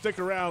Sullivan with us. Stick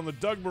around. The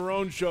Doug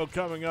Marrone Show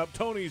coming up.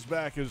 Tony's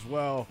back as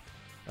well.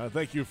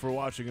 Thank you for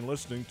watching and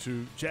listening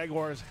to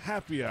Jaguars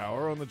Happy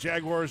Hour on the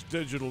Jaguars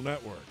Digital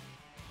Network.